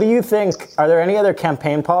 What do you think? Are there any other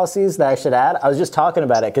campaign policies that I should add? I was just talking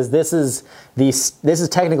about it because this is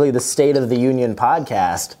technically the State of the Union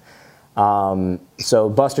podcast. So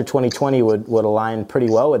Buster 2020 would align pretty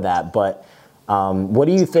well with that. But what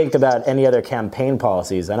do you think about any other campaign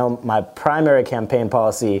policies? I know my primary campaign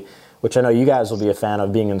policy, which I know you guys will be a fan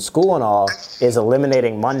of being in school and all, is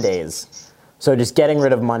eliminating Mondays. So just getting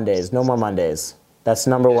rid of Mondays. No more Mondays. That's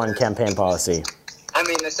number one campaign policy. I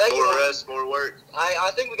mean, the second one, rest, more work.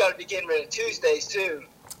 I think we got to be getting rid of Tuesdays too.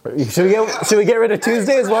 Should we get rid of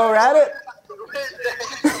Tuesdays while we're at it?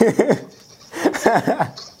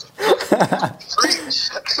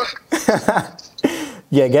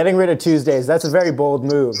 Yeah, getting rid of Tuesdays. That's a very bold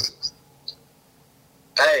move.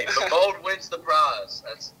 Hey, the bold wins the prize.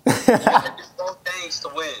 That's bold things to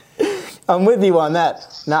win. I'm with you on that.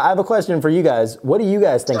 Now, I have a question for you guys. What do you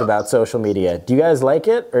guys think about social media? Do you guys like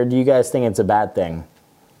it, or do you guys think it's a bad thing?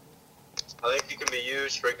 I think it can be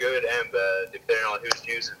used for good and bad, depending on who's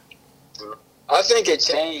using it. I think it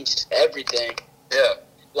changed everything. Yeah.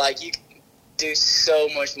 Like, you can do so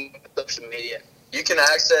much more with social media. You can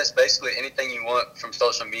access basically anything you want from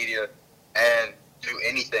social media and do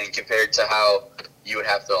anything compared to how you would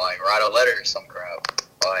have to, like, write a letter or some crap.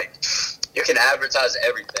 Like, you can advertise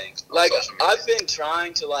everything. Like, I've been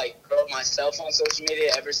trying to, like, grow myself on social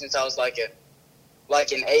media ever since I was, like in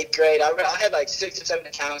 8th grade. I had, like, 6 or 7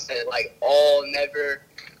 accounts that, like, all never,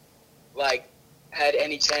 like, had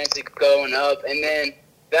any chance of going up. And then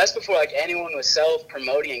that's before, like, anyone was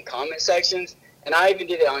self-promoting in comment sections. And I even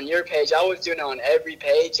did it on your page. I was doing it on every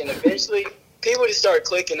page. And eventually, people just start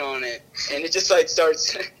clicking on it. And it just, like,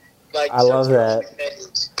 starts, like, I love that.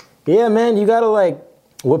 Yeah, man, you gotta, like,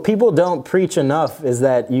 what people don't preach enough is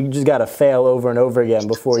that you just gotta fail over and over again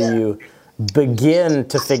before you begin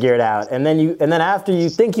to figure it out. And then after you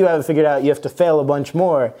think you have it figured out, you have to fail a bunch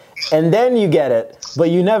more. And then you get it.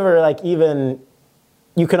 But you never, like, even,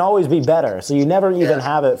 you can always be better. So you never even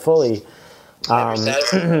have it fully. So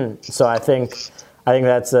I think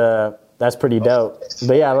that's pretty dope.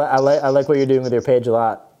 But yeah, I like what you're doing with your page a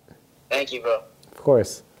lot. Thank you, bro. Of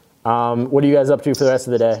course. What are you guys up to for the rest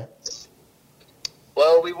of the day?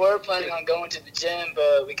 Well, we were planning on going to the gym,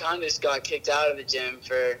 but we kind of just got kicked out of the gym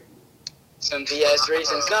for some BS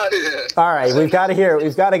reasons. All right, we've got to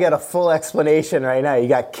get a full explanation right now. You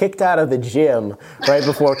got kicked out of the gym right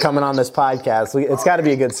before coming on this podcast. It's got to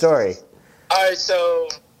be a good story. All right, so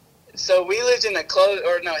we lived in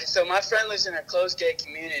so my friend lives in a closed-gate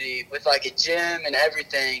community with, like, a gym and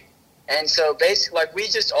everything. And so basically, like, we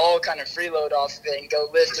just all kind of freeload off of it and go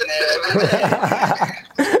lift in there every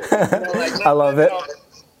day. I love it.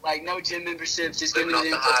 Like no gym memberships, just giving it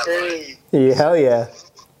in for free. Yeah, hell yeah.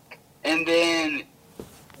 And then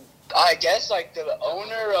I guess like the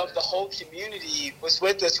owner of the whole community was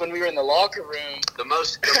with us when we were in the locker room. The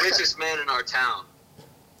richest man in our town.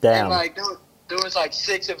 Damn. And like there was like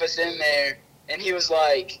 6 of us in there, and he was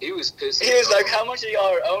like, he was pissed. He was like, "How much of y'all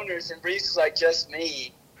are owners?" And Reese was like, "Just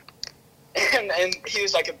me." And he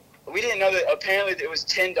was like, we didn't know that apparently it was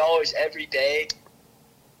 $10 every day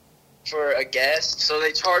for a guest. So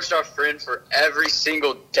they charged our friend for every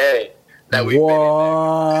single day that we've been in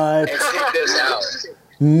there and tipped us out.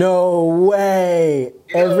 No way.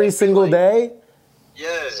 Every single day?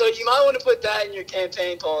 Yeah. So you might want to put that in your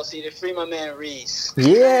campaign policy to free my man Reese.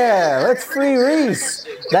 Yeah, let's free Reese.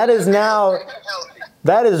 That is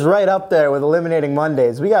right up there with eliminating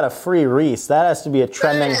Mondays. We got a free Reese. That has to be a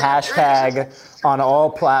trending hashtag on all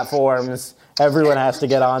platforms. Everyone has to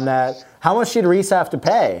get on that. How much did Reese have to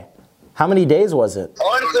pay? How many days was it?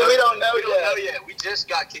 Honestly, we don't know yet. We just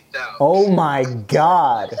got kicked out. Oh my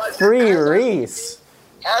God. Free Reese.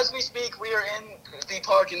 As we speak, we are in the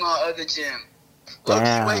parking lot of the gym.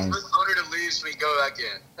 Damn. Wait for the owner to leave so we go back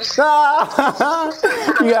in.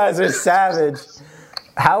 You guys are savage.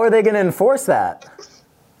 How are they going to enforce that?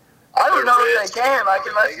 I don't know if they can. Like,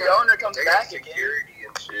 unless the owner comes back again. Security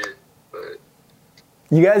and shit, but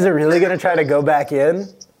You guys are really going to try to go back in?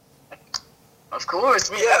 Of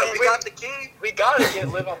course. We got the key. We got to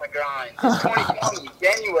live on the grind. It's 2020,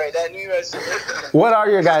 January, that New Year's. What are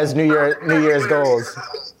your guys' New Year's goals?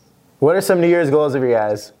 What are some New Year's goals of you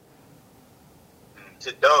guys?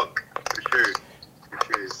 to dunk, for sure.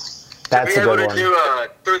 That's a good one. To be able to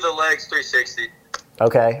do through the legs 360.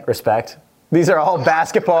 Okay, respect. These are all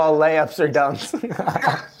basketball layups or dunks.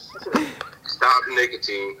 Stop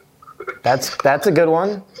nicotine. That's a good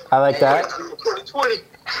one. I like that. 2020.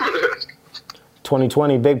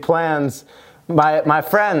 2020, big plans. My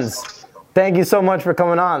friends, thank you so much for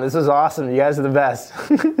coming on. This was awesome. You guys are the best.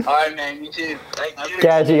 All right, man. You too. Thank you.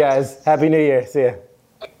 Catch you guys. Happy New Year. See ya.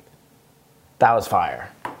 That was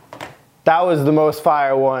fire. That was the most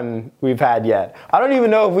fire one we've had yet. I don't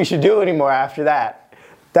even know if we should do anymore after that.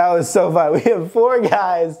 That was so fun. We have 4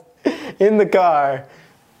 guys in the car.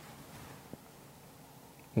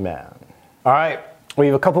 Man. All right. We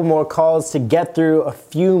have a couple more calls to get through, a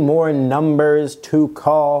few more numbers to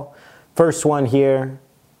call. First one here,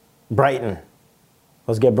 Brighton.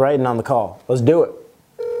 Let's get Brighton on the call. Let's do it.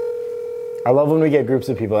 I love when we get groups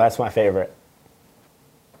of people. That's my favorite.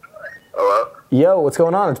 Hello? Yo, what's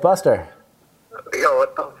going on? It's Buster. Yo,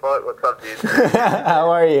 what the fuck? What's up, dude? How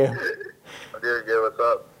are you? I'm doing good. What's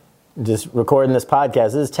up? Just recording this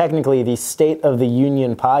podcast. This is technically the State of the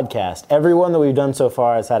Union podcast. Everyone that we've done so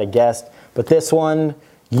far has had a guest, but this one,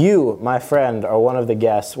 you, my friend, are one of the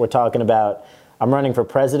guests. We're talking about, I'm running for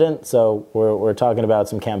president, so we're talking about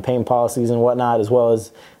some campaign policies and whatnot, as well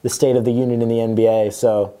as the State of the Union in the NBA.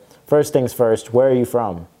 So first things first, where are you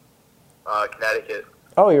from? Connecticut.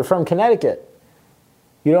 Oh, you're from Connecticut.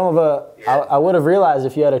 You don't have a, Yeah. I would have realized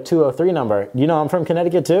if you had a 203 number. You know I'm from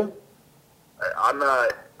Connecticut too? I'm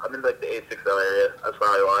in like the 860 area. That's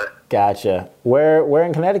probably why. Gotcha. Where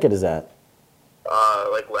in Connecticut is that?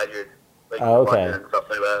 Like Ledyard. Like Oh, okay. London and stuff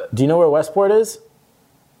like that. Do you know where Westport is?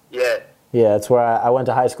 Yeah. Yeah, that's where I went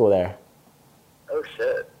to high school there. Oh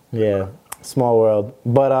shit. Yeah, small world.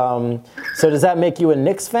 But so does that make you a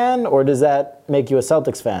Knicks fan or does that make you a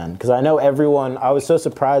Celtics fan? Because I know everyone, I was so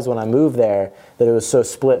surprised when I moved there that it was so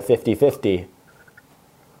split 50-50.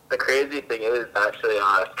 The crazy thing is, actually,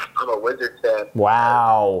 I'm a Wizards fan.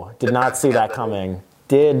 Wow, did not see that coming.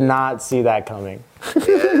 Did not see that coming. Yeah,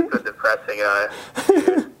 it's a depressing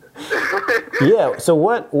Yeah, so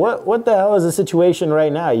what the hell is the situation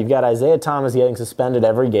right now? You've got Isaiah Thomas getting suspended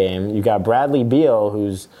every game. You've got Bradley Beal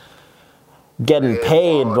who's getting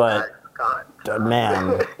paid, but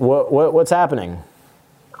man, what's happening?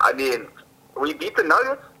 I mean, we beat the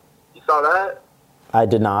Nuggets. You saw that? I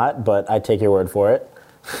did not, but I take your word for it.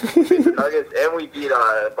 We beat the Nuggets, and we beat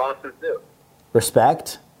Boston too.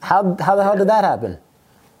 Respect. How the hell did that happen?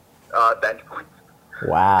 Bench points.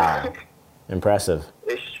 Wow, impressive.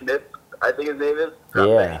 Ish Smith, I think his name is.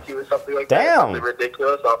 Yeah. He was something like Damn. that. Something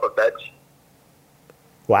ridiculous off a bench.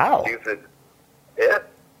 Wow. Stupid. Yeah.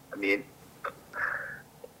 I mean,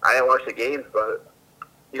 I didn't watch the games, but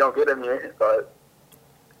you don't get them here. But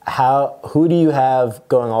Who do you have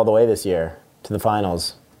going all the way this year to the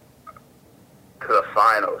finals? to the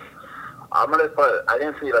finals, I'm gonna put. I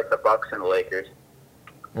didn't see like the Bucks and the Lakers.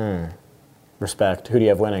 Respect. Who do you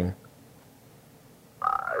have winning?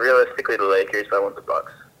 Realistically, the Lakers. I want the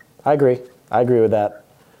Bucks. I agree with that.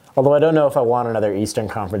 Although I don't know if I want another Eastern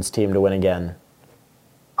Conference team to win again.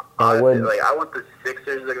 And it would, I want the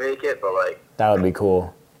Sixers to make it, but that would be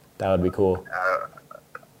cool. That would be cool.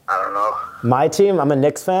 I don't know. My team, I'm a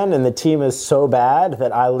Knicks fan, and the team is so bad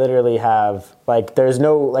that I literally have, there's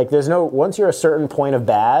no, once you're a certain point of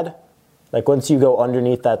bad, once you go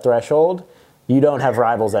underneath that threshold, you don't have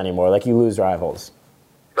rivals anymore. You lose rivals.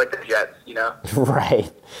 Like the Jets, you know? Right.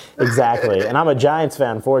 Exactly. And I'm a Giants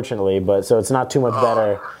fan, fortunately, but so it's not too much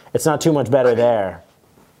better. It's not too much better there.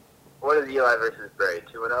 What is Eli versus Brady?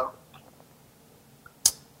 2-0?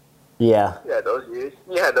 Yeah. Yeah, those years.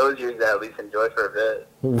 Yeah, those years that at least enjoy for a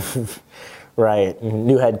bit. Right.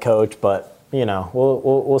 New head coach, but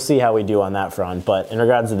we'll see how we do on that front. But in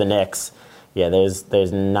regards to the Knicks, yeah,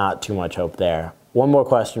 there's not too much hope there. One more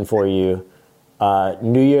question for you.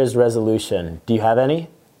 New Year's resolution. Do you have any?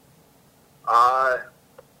 I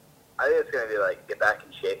think it's gonna be get back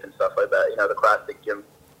in shape and stuff like that. The classic gym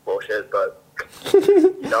bullshit, but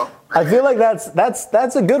I feel like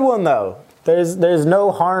that's a good one though. There's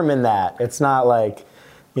no harm in that. It's not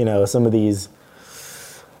some of these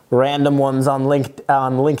random ones on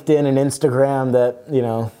LinkedIn and Instagram that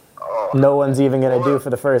no one's even gonna do for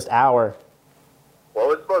the first hour. What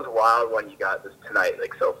was the most wild one you got this tonight,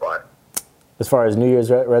 so far? As far as New Year's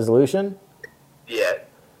resolution? Yeah.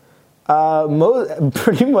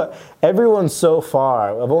 Pretty much everyone so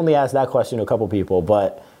far. I've only asked that question to a couple people,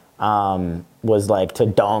 but was to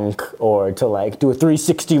dunk or to do a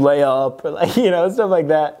 360 layup or stuff like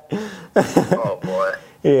that. Oh boy.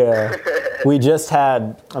 Yeah. We just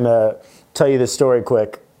had. I'm gonna tell you this story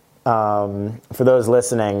quick. For those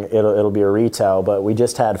listening, it'll be a retell, but we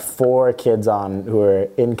just had 4 kids on who are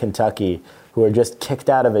in Kentucky who were just kicked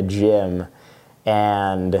out of a gym,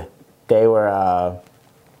 and they were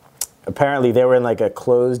apparently they were in a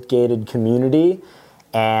closed gated community,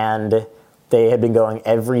 and they had been going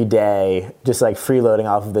every day, just freeloading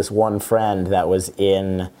off of this one friend that was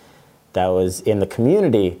in the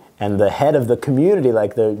community, and the head of the community,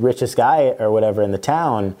 the richest guy or whatever in the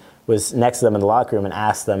town, was next to them in the locker room and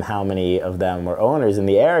asked them how many of them were owners in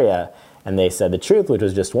the area, and they said the truth, which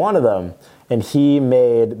was just one of them, and he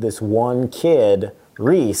made this one kid,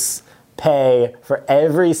 Reese, pay for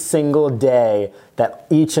every single day that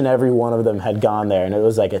each and every one of them had gone there, and it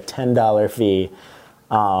was a $10 fee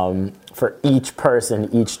for each person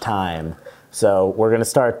each time. So we're going to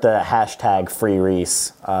start the hashtag Free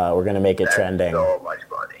Reese. We're going to make it trending. So much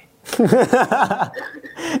money.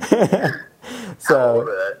 So How old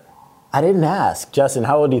are they? I didn't ask. Justin,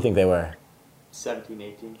 how old do you think they were? 17,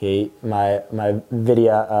 18. My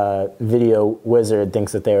video wizard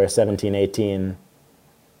thinks that they were 17, 18.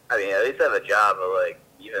 I mean, at least have a job, but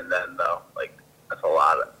even then though, that's a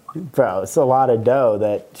lot of. Bro, it's a lot of dough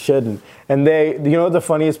that shouldn't. And what the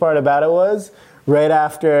funniest part about it was? Right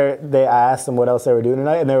after I asked them what else they were doing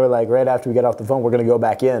tonight, and they were like, right after we get off the phone, we're going to go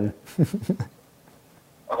back in.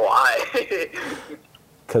 Why?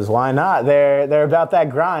 Because why not? They're about that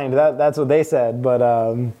grind. That's what they said. But,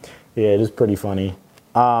 yeah, just pretty funny.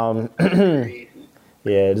 Yeah,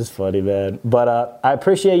 just funny, man. But I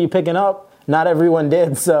appreciate you picking up. Not everyone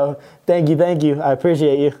did, so thank you. I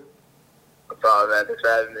appreciate you. No problem, man. Thanks for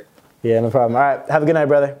having me. Yeah, no problem. All right, have a good night,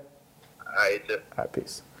 brother. All right, you too. All right,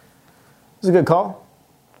 peace. It was a good call.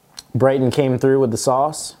 Brighton came through with the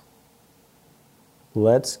sauce.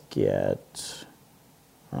 Let's get...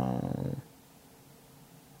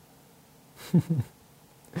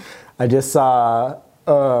 I just saw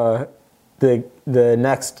the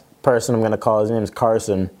next person I'm going to call, his name is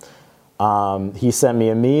Carson. He sent me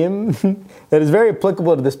a meme that is very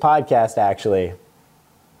applicable to this podcast, actually.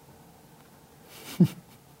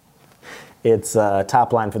 Its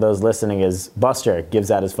top line for those listening is Buster gives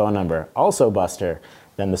out his phone number. Also Buster,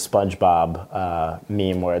 then the SpongeBob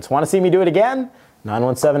meme where it's, want to see me do it again?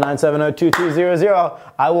 917-970-2200.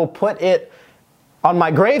 I will put it on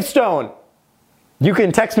my gravestone. You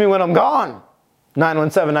can text me when I'm gone.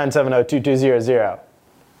 917-970-2200.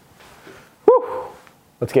 Whew.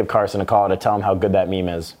 Let's give Carson a call to tell him how good that meme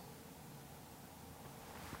is.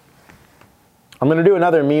 I'm going to do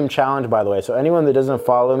another meme challenge, by the way. So anyone that doesn't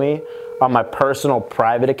follow me on my personal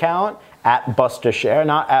private account, @BusterShare,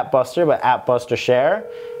 not @Buster, but @BusterShare,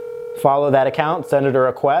 follow that account, send it a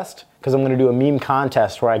request, because I'm going to do a meme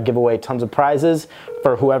contest where I give away tons of prizes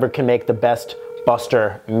for whoever can make the best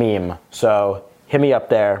Buster meme. So hit me up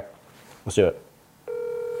there. Let's do it.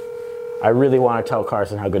 I really want to tell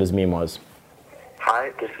Carson how good his meme was.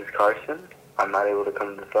 Hi, this is Carson. I'm not able to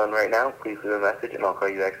come to the phone right now. Please leave a message and I'll call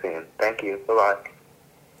you back soon. Thank you. Bye-bye.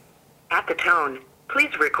 At the tone,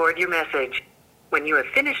 please record your message. When you have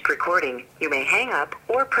finished recording, you may hang up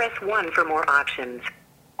or press 1 for more options.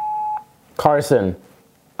 Carson,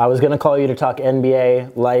 I was going to call you to talk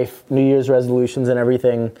NBA, life, New Year's resolutions and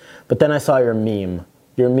everything, but then I saw your meme.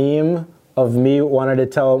 Your meme of me wanting to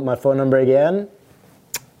tell my phone number again.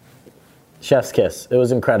 Chef's kiss. It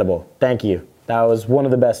was incredible. Thank you. That was one of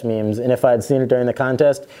the best memes, and if I had seen it during the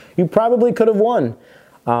contest, you probably could have won.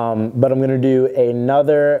 But I'm going to do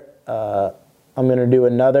another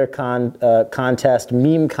contest,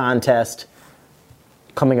 meme contest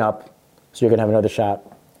coming up, so you're going to have another shot.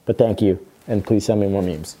 But thank you, and please send me more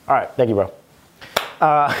memes. All right, thank you, bro.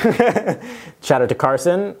 Shout out to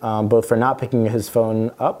Carson, both for not picking his phone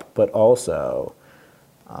up, but also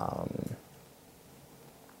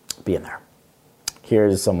being there.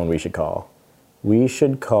 Here's someone we should call. We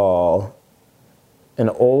should call an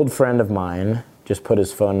old friend of mine. Just put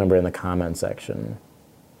his phone number in the comment section.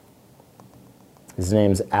 His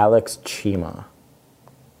name's Alex Chima.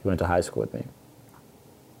 He went to high school with me.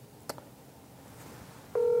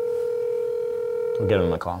 We'll give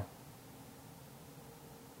him a call.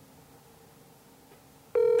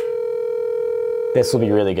 This will be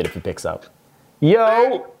really good if he picks up.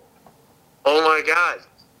 Yo! Oh my God.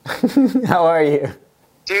 How are you?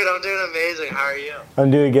 Dude, I'm doing amazing. How are you?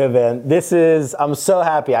 I'm doing good, man. I'm so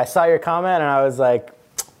happy. I saw your comment and I was like,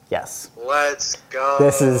 yes. Let's go.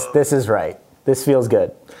 This is right. This feels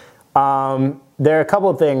good. There are a couple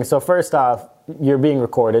of things. So first off, you're being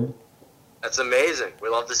recorded. That's amazing. We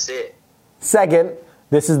love to see it. Second,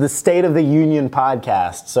 this is the State of the Union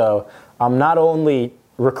podcast. So I'm not only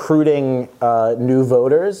recruiting new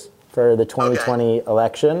voters for the 2020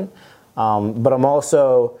 election, but I'm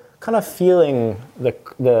also kind of feeling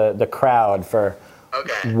the crowd for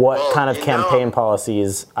what kind of campaign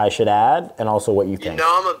policies I should add, and also what you think. You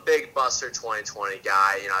know, I'm a big Buster 2020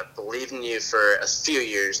 guy. You know, I've believed in you for a few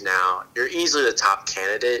years now. You're easily the top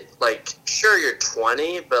candidate. Like, sure, you're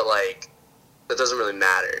 20, but like, that doesn't really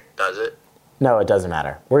matter, does it? No, it doesn't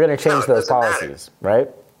matter. We're going to change those policies, right?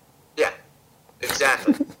 Yeah,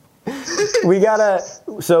 exactly.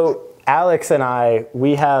 So Alex and I,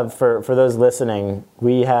 we have, for those listening,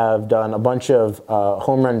 we have done a bunch of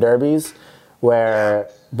home run derbies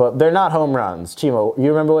but they're not home runs. Chimo, you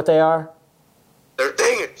remember what they are? They're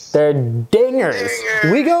dingers. They're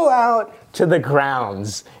dingers. We go out to the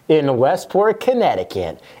grounds in Westport,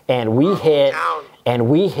 Connecticut, and we hit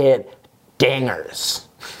dingers.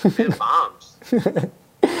 And bombs.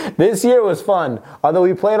 This year was fun. Although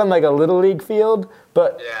we played on like a little league field,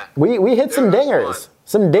 but we hit some dingers.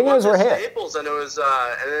 Some dingers were hit. Staples, and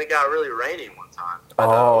then it got really rainy one time.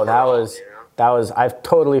 Oh, that was. I've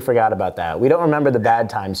totally forgot about that. We don't remember the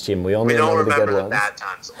bad times, Jim. We only remember the good ones. We don't remember the bad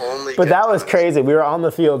times. Only. But that was crazy. We were on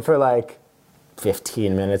the field for like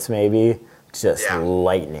 15 minutes, maybe. Just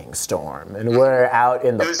lightning storm, and we're out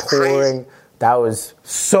in the pouring. Crazy. That was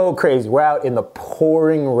so crazy. We're out in the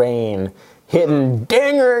pouring rain, hitting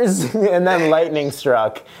dingers, and then lightning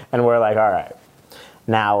struck, and we're like, all right,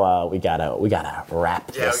 now we gotta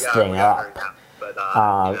wrap this thing up.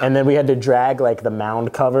 And then we had to drag like the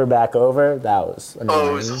mound cover back over. That was annoying.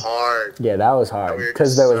 Oh, it was hard. Yeah, that was hard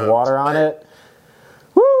because there was water on it.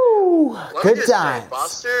 Woo! Good times.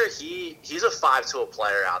 Buster, he's a 5-tool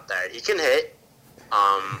player out there. He can hit.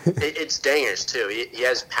 It's dingers too. He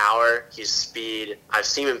has power. He's speed. I've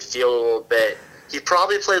seen him field a little bit. He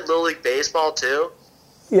probably played Little League baseball too.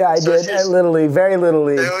 Yeah, I did. Little League, very Little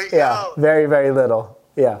League. There we go. Very, very little.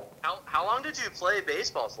 Yeah. How long did you play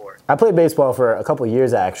baseball for? I played baseball for a couple of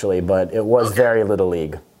years actually, but it was very Little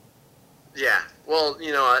League. Yeah. Well,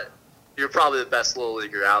 you know what? You're probably the best Little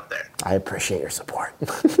Leaguer out there. I appreciate your support.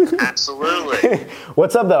 Absolutely.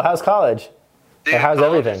 What's up though? How's college? Dude, how's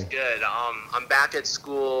everything? Good. I'm back at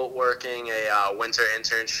school working a winter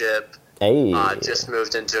internship. Hey. Just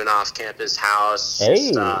moved into an off-campus house.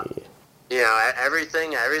 Hey. You know,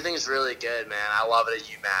 everything's really good, man. I love it at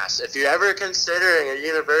UMass. If you're ever considering a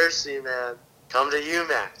university, man, come to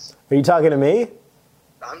UMass. Are you talking to me?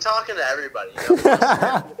 I'm talking to everybody. You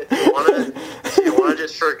know? If you want to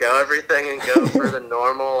just forgo everything and go for the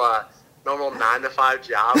normal 9-to-5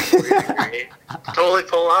 job for your degree, totally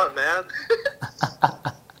pull out, man.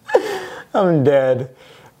 I'm dead.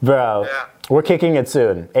 Bro, we're kicking it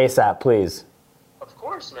soon. ASAP, please. Of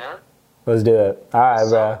course, man. Let's do it. All right,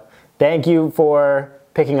 bro. Thank you for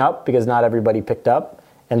picking up, because not everybody picked up.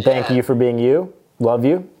 And thank you for being you. Love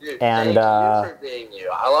you. Dude, thank you for being you.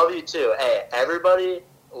 I love you too. Hey, everybody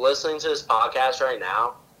listening to this podcast right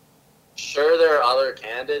now, sure there are other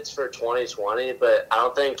candidates for 2020, but I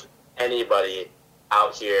don't think anybody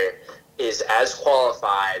out here is as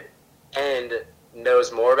qualified and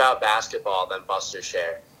knows more about basketball than Buster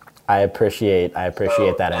Scher. I appreciate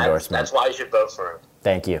that endorsement. That's why you should vote for him.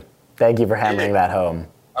 Thank you. Thank you for hammering that home.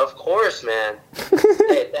 Of course, man.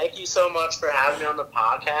 Hey, thank you so much for having me on the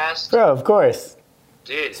podcast. Bro, of course.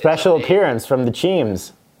 Dude. Special appearance from the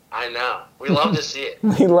Cheems. I know. We love to see it.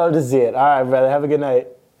 We love to see it. All right, brother. Have a good night.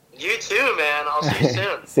 You too, man. I'll see you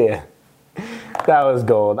soon. See ya. That was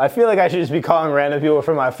gold. I feel like I should just be calling random people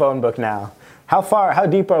from my phone book now. How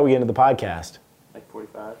deep are we into the podcast? Like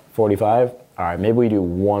 45. 45? All right, maybe we do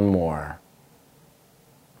one more.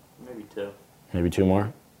 Maybe 2. Maybe 2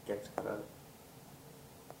 more? Gets cut out.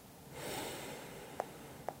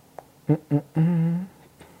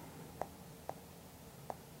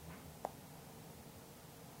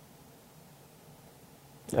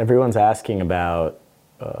 Everyone's asking about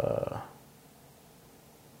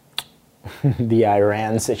the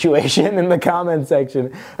Iran situation in the comment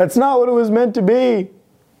section. That's not what it was meant to be.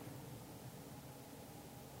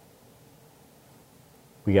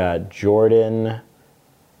 We got Jordan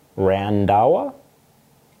Randawa.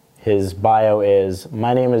 His bio is,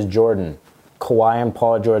 my name is Jordan. Kawhi and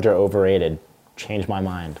Paul George are overrated. Change my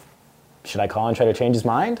mind. Should I call and try to change his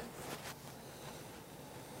mind?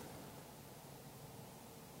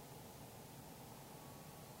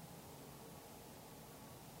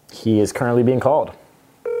 He is currently being called.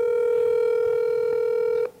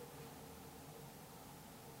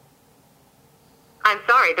 I'm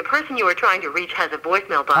sorry, the person you are trying to reach has a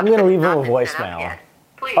voicemail box. I'm going to that leave has him a not been set up voicemail. yet.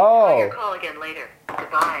 Please Oh. try your call again later.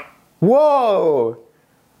 Goodbye. Whoa!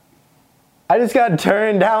 I just got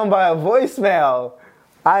turned down by a voicemail.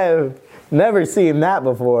 I have never seen that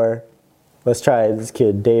before. Let's try this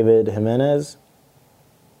kid, David Jimenez.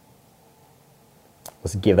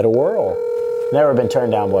 Let's give it a whirl. Never been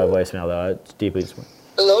turned down by a voicemail, though. It's deeply disappointing.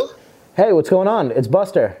 Hello? Hey, what's going on? It's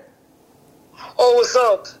Buster. Oh, what's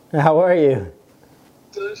up? How are you?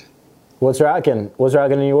 Good. What's rocking? What's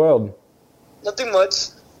rocking in your world? Nothing much.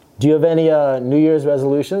 Do you have any New Year's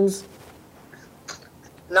resolutions?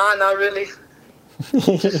 Nah, not really.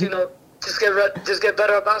 Just, just get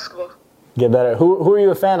better at basketball. Get better. Who are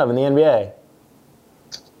you a fan of in the NBA?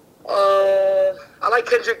 I like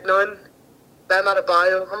Kendrick Nunn. Bam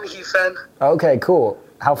Adebayo. I'm a Heat fan. Okay, cool.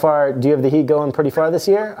 How far do you have the Heat going? Pretty far this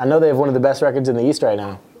year? I know they have one of the best records in the East right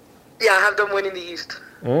now. Yeah, I have them winning the East.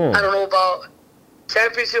 I don't know about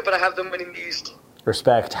championship, but I have them winning the East.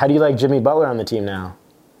 Respect. How do you like Jimmy Butler on the team now?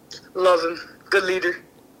 Love him. Good leader.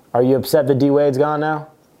 Are you upset that D-Wade's gone now?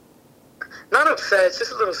 Not upset. It's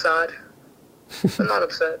just a little sad. But not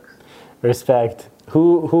upset. Respect.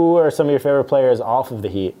 Who are some of your favorite players off of the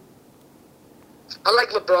Heat? I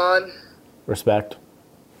like LeBron. Respect.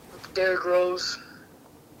 Derrick Rose.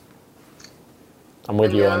 I'm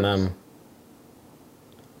with you Yeah. on them.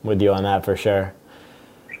 With you on that for sure.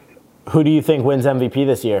 Who do you think wins MVP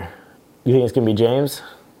this year? You think it's going to be James?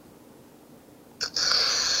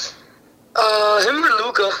 Him or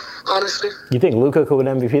Luka, honestly. You think Luka could win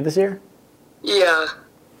MVP this year? Yeah.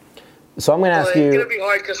 So I'm going to ask But you... it's going to be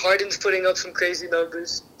hard because Harden's putting up some crazy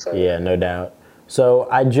numbers. So. Yeah, no doubt. So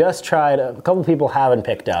I just tried, a couple people haven't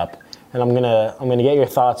picked up, and I'm gonna get your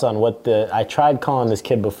thoughts on what I tried calling this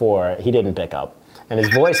kid before, he didn't pick up, and his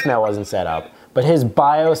voicemail wasn't set up, but his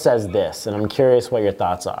bio says this, and I'm curious what your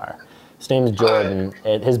thoughts are. His name is Jordan.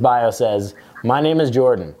 His bio says, my name is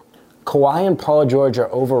Jordan. Kawhi and Paul George are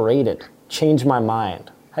overrated. Change my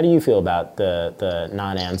mind. How do you feel about the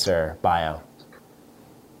non-answer bio?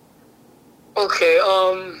 Okay,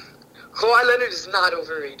 Kawhi Leonard is not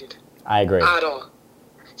overrated. I agree. At all.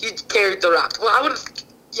 He carried the Raptors. Well, I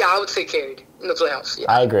would say carried in the playoffs.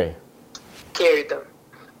 Yeah, I agree. carried them.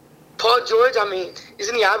 Paul George, I mean,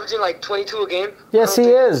 isn't he averaging like 22 a game? Yes, he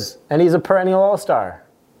is, and he's a perennial all-star.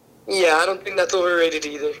 Yeah, I don't think that's overrated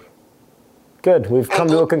either. Good, we've come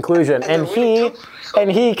to a conclusion. And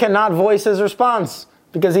he cannot voice his response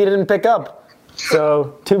because he didn't pick up.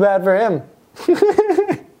 So, too bad for him.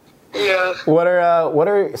 Yeah. What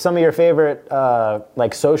are some of your favorite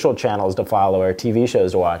like social channels to follow or TV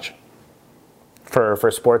shows to watch for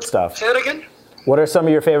sports stuff? Say that again? What are some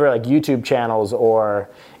of your favorite like YouTube channels or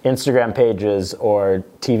Instagram pages or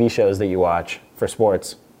TV shows that you watch for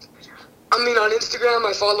sports? I mean, on Instagram,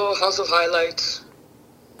 I follow House of Highlights.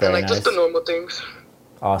 Very and nice. just the normal things.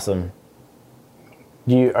 Awesome.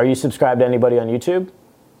 Are you subscribed to anybody on YouTube?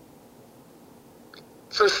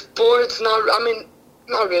 For sports, not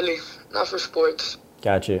really. Not for sports.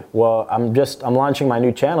 Got you. Well, I'm launching my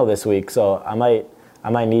new channel this week, so I might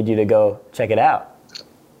need you to go check it out.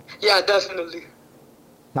 Yeah, definitely.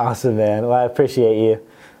 Awesome, man. Well, I appreciate you.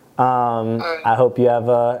 right. I hope you have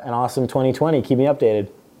an awesome 2020. Keep me updated.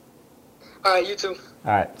 All right, you too.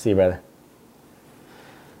 All right. See you, brother.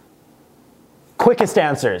 Quickest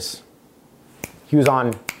answers. He was on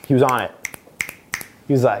it. I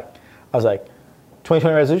was like,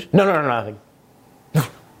 2020 resolution? No, nothing.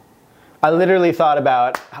 I literally thought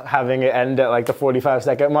about having it end at like the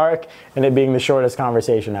 45-second mark and it being the shortest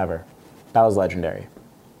conversation ever. That was legendary.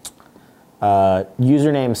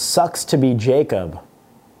 Username sucks to be Jacob.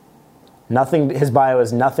 Nothing. His bio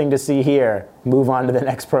is nothing to see here. Move on to the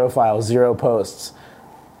next profile. 0 posts.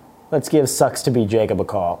 Let's give sucks to be Jacob a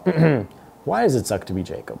call. Why does it suck to be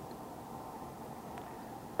Jacob?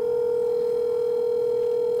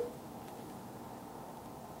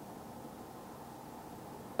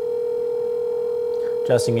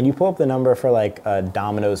 Justin, can you pull up the number for like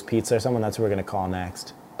Domino's Pizza or someone? That's who we're gonna call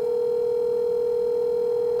next.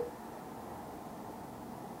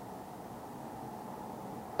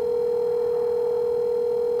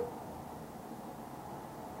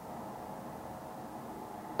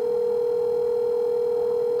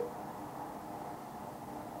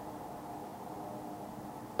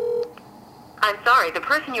 I'm sorry, the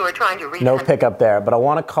person you were trying to reach. No pickup there, but I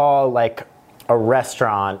want to call like a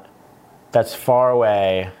restaurant that's far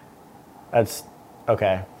away. That's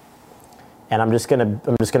okay. And I'm just gonna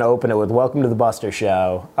open it with "Welcome to the Buster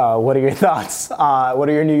Show." What are your thoughts? What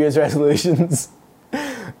are your New Year's resolutions?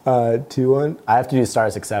 2-1. I have to do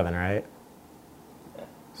 *67, right?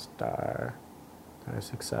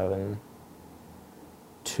 *667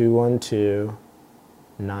 212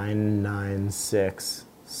 996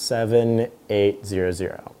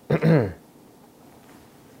 7800.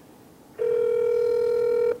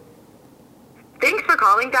 Thanks for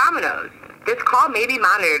calling Domino's. This call may be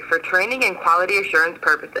monitored for training and quality assurance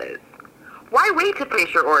purposes. Why wait to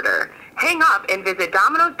place your order? Hang up and visit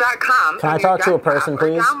Domino's.com. Can I talk to a person,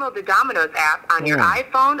 please? Download the Domino's app on your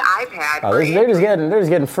iPhone, iPad, or they're just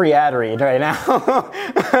getting free ad read right now.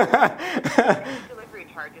 delivery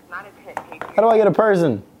charge is not a hit. How do I get a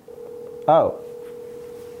person? Oh.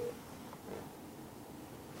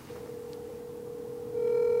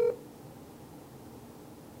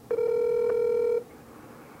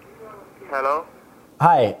 Hello?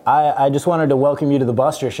 Hi, I just wanted to welcome you to the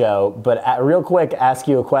Buster Show, but real quick, ask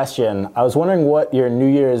you a question. I was wondering what your New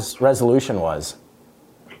Year's resolution was.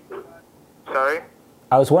 Sorry?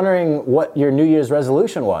 I was wondering what your New Year's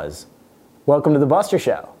resolution was. Welcome to the Buster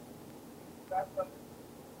Show.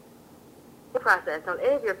 Process on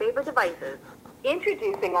any of your favorite devices.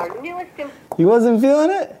 Introducing our newest. You wasn't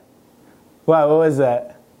feeling it? Wow, what was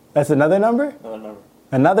that? That's another number? Another number.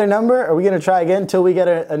 Another number? Are we going to try again until we get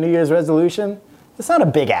a New Year's resolution? That's not a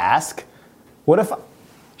big ask. What if,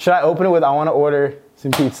 should I open it with, I want to order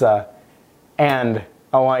some pizza and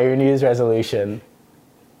I want your New Year's resolution.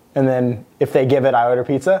 And then if they give it, I order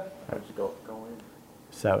pizza? I just go in.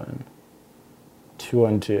 7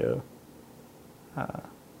 212. All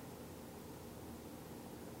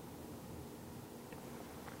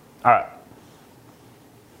right.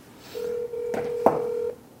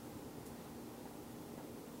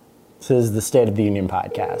 This is the State of the Union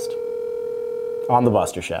podcast on the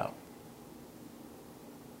Buster Show.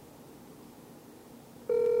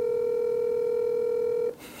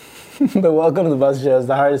 The welcome to the Buster Show is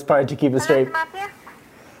the hardest part to keep it straight.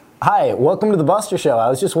 Hi, welcome to the Buster Show. I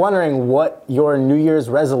was just wondering what your New Year's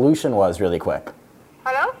resolution was really quick.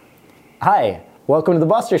 Hello? Hi, welcome to the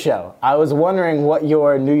Buster Show. I was wondering what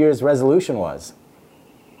your New Year's resolution was.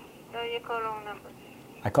 No, you called wrong number.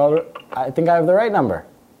 I think I have the right number.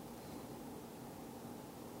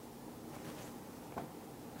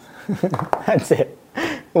 That's it.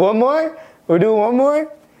 One more? We're doing one more?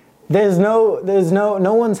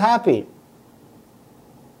 No one's happy.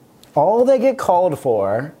 All they get called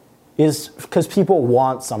for is because people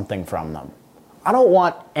want something from them. I don't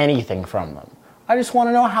want anything from them. I just want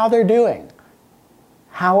to know how they're doing.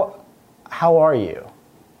 How are you?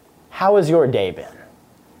 How has your day been?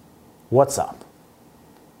 What's up?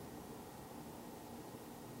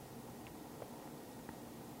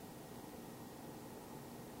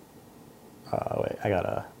 Wait, I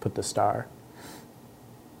gotta put the star.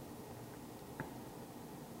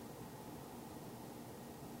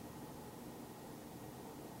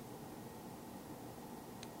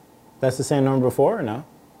 That's the same number before or no?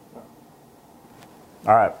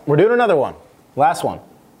 All right, we're doing another one. Last one.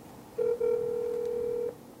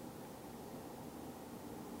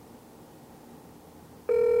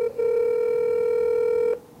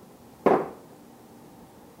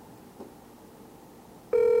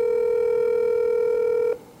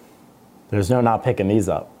 There's no not picking these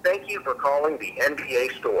up. Thank you for calling the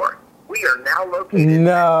NBA store. We are now located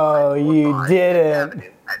No, you didn't.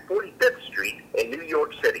 Avenue at 45th Street in New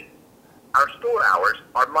York City. Our store hours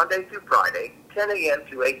are Monday through Friday, 10 a.m.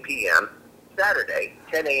 to 8 p.m., Saturday,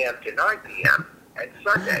 10 a.m. to 9 p.m., And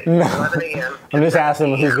Sunday, No. 11 a.m. I'm just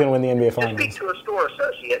asking who's going to win the NBA To speak Finals. to a store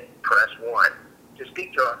associate, press 1. To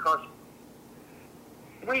speak to our customer.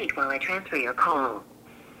 Wait while I transfer your call.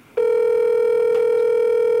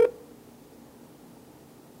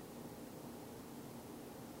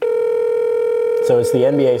 So it's the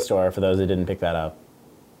NBA store, for those that didn't pick that up.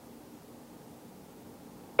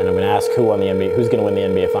 And I'm going to ask who's going to win the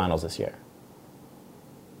NBA Finals this year.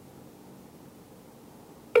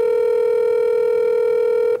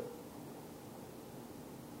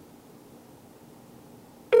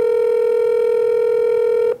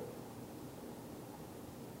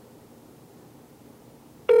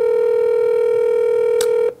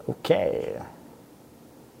 Okay.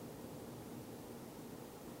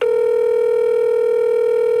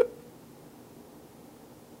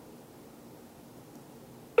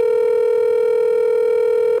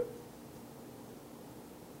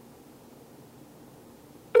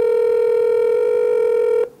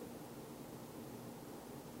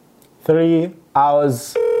 Three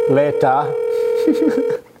hours later,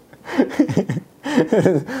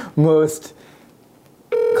 most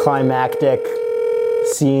climactic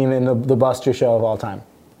scene in the Buster show of all time.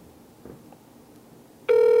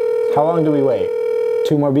 How long do we wait?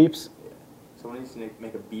 2 more beeps? Someone needs to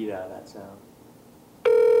make a beat out of that sound.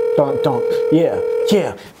 Don't. Yeah.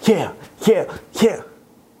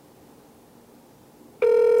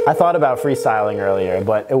 I thought about freestyling earlier,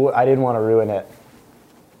 but I didn't want to ruin it.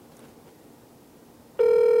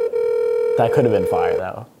 That could have been fire,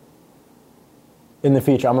 though. In the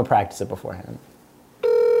future, I'm going to practice it beforehand.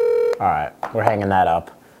 All right, we're hanging that up.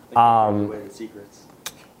 Away the secrets.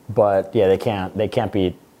 But yeah, they can't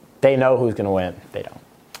be, they know who's going to win. They don't.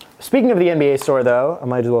 Speaking of the NBA store, though, I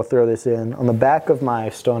might as well throw this in. On the back of my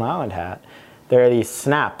Stone Island hat, there are these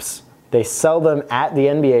snaps. They sell them at the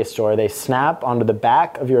NBA store. They snap onto the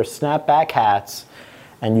back of your snapback hats,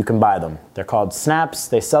 and you can buy them. They're called Snaps.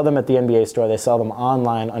 They sell them at the NBA store. They sell them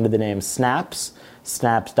online under the name Snaps,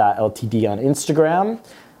 snaps.ltd on Instagram.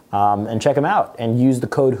 And check them out. And use the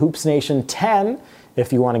code HoopsNation10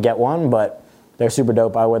 if you want to get one, but they're super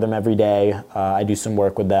dope. I wear them every day. I do some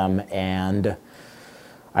work with them, and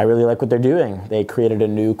I really like what they're doing. They created a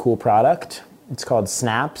new cool product. It's called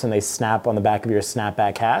Snaps, and they snap on the back of your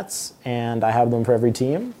snapback hats, and I have them for every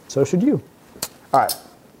team. So should you. All right.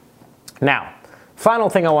 Now, final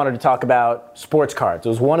thing I wanted to talk about, sports cards. It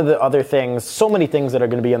was one of the other things, so many things that are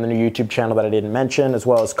going to be on the new YouTube channel that I didn't mention, as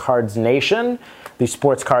well as Cards Nation, the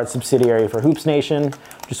sports card subsidiary for Hoops Nation.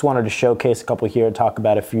 Just wanted to showcase a couple here, talk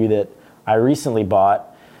about a few that I recently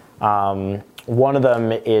bought. One of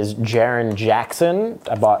them is Jaren Jackson.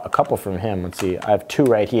 I bought a couple from him. Let's see, I have 2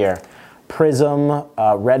 right here. Prism,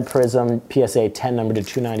 Red Prism, PSA 10 number to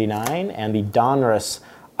 299, and the Donruss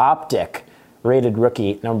Optic rated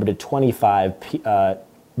rookie number to 25,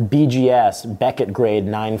 BGS Beckett grade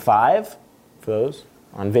 9.5 for those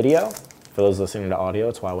on video. For those listening to audio,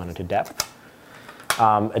 that's why I went into depth.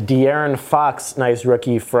 A De'Aaron Fox, nice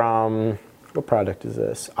rookie from, what product is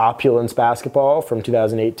this? Opulence Basketball from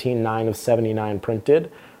 2018, 9 of 79 printed.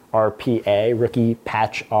 RPA, rookie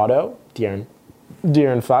patch auto.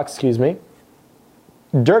 De'Aaron Fox, excuse me.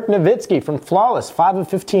 Dirk Nowitzki from Flawless, 5 of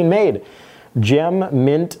 15 made. Gem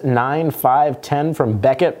Mint 9, 5, 10 from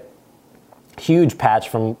Beckett. Huge patch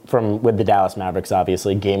from with the Dallas Mavericks,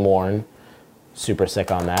 obviously. Game worn. Super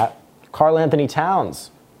sick on that. Karl Anthony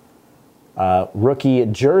Towns. Rookie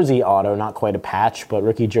jersey auto, not quite a patch, but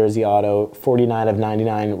rookie jersey auto, 49 of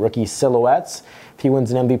 99 rookie silhouettes. If he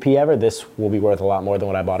wins an MVP ever, this will be worth a lot more than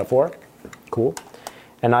what I bought it for. Cool.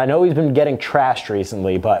 And I know he's been getting trashed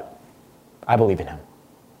recently, but I believe in him.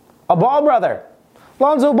 A Ball brother,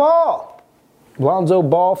 Lonzo Ball. Lonzo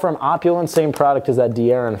Ball from Opulence, same product as that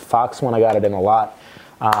De'Aaron Fox one. I got it in a lot.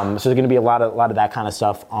 So there's going to be a lot of that kind of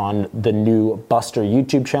stuff on the new Buster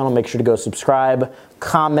YouTube channel. Make sure to go subscribe,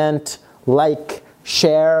 comment, like,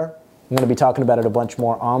 share. I'm going to be talking about it a bunch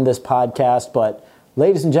more on this podcast. But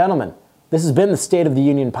ladies and gentlemen, this has been the State of the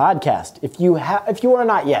Union podcast. If you are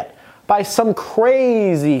not yet, by some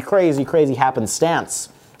crazy happenstance,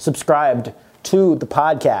 subscribed to the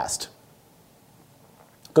podcast,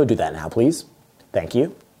 go do that now, please. Thank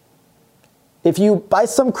you. If you, by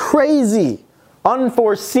some crazy,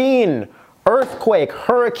 unforeseen earthquake,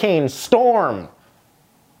 hurricane, storm,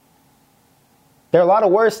 there are a lot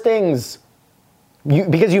of worse things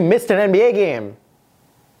because you missed an NBA game,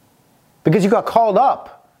 because you got called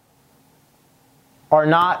up, are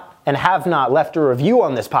not and have not left a review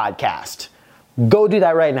on this podcast. Go do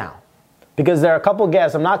that right now. Because there are a couple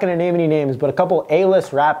guests, I'm not going to name any names, but a couple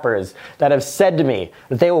A-list rappers that have said to me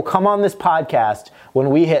that they will come on this podcast when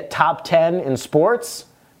we hit top 10 in sports.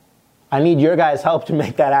 I need your guys' help to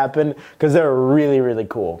make that happen because they're really, really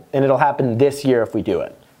cool. And it'll happen this year if we do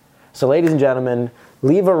it. So ladies and gentlemen,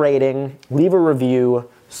 leave a rating, leave a review,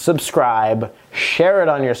 subscribe, share it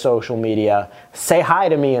on your social media, say hi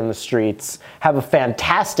to me in the streets, have a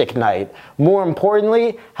fantastic night. More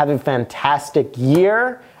importantly, have a fantastic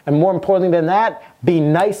year. And more importantly than that, be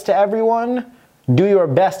nice to everyone, do your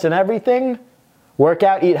best in everything, work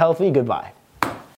out, eat healthy, goodbye.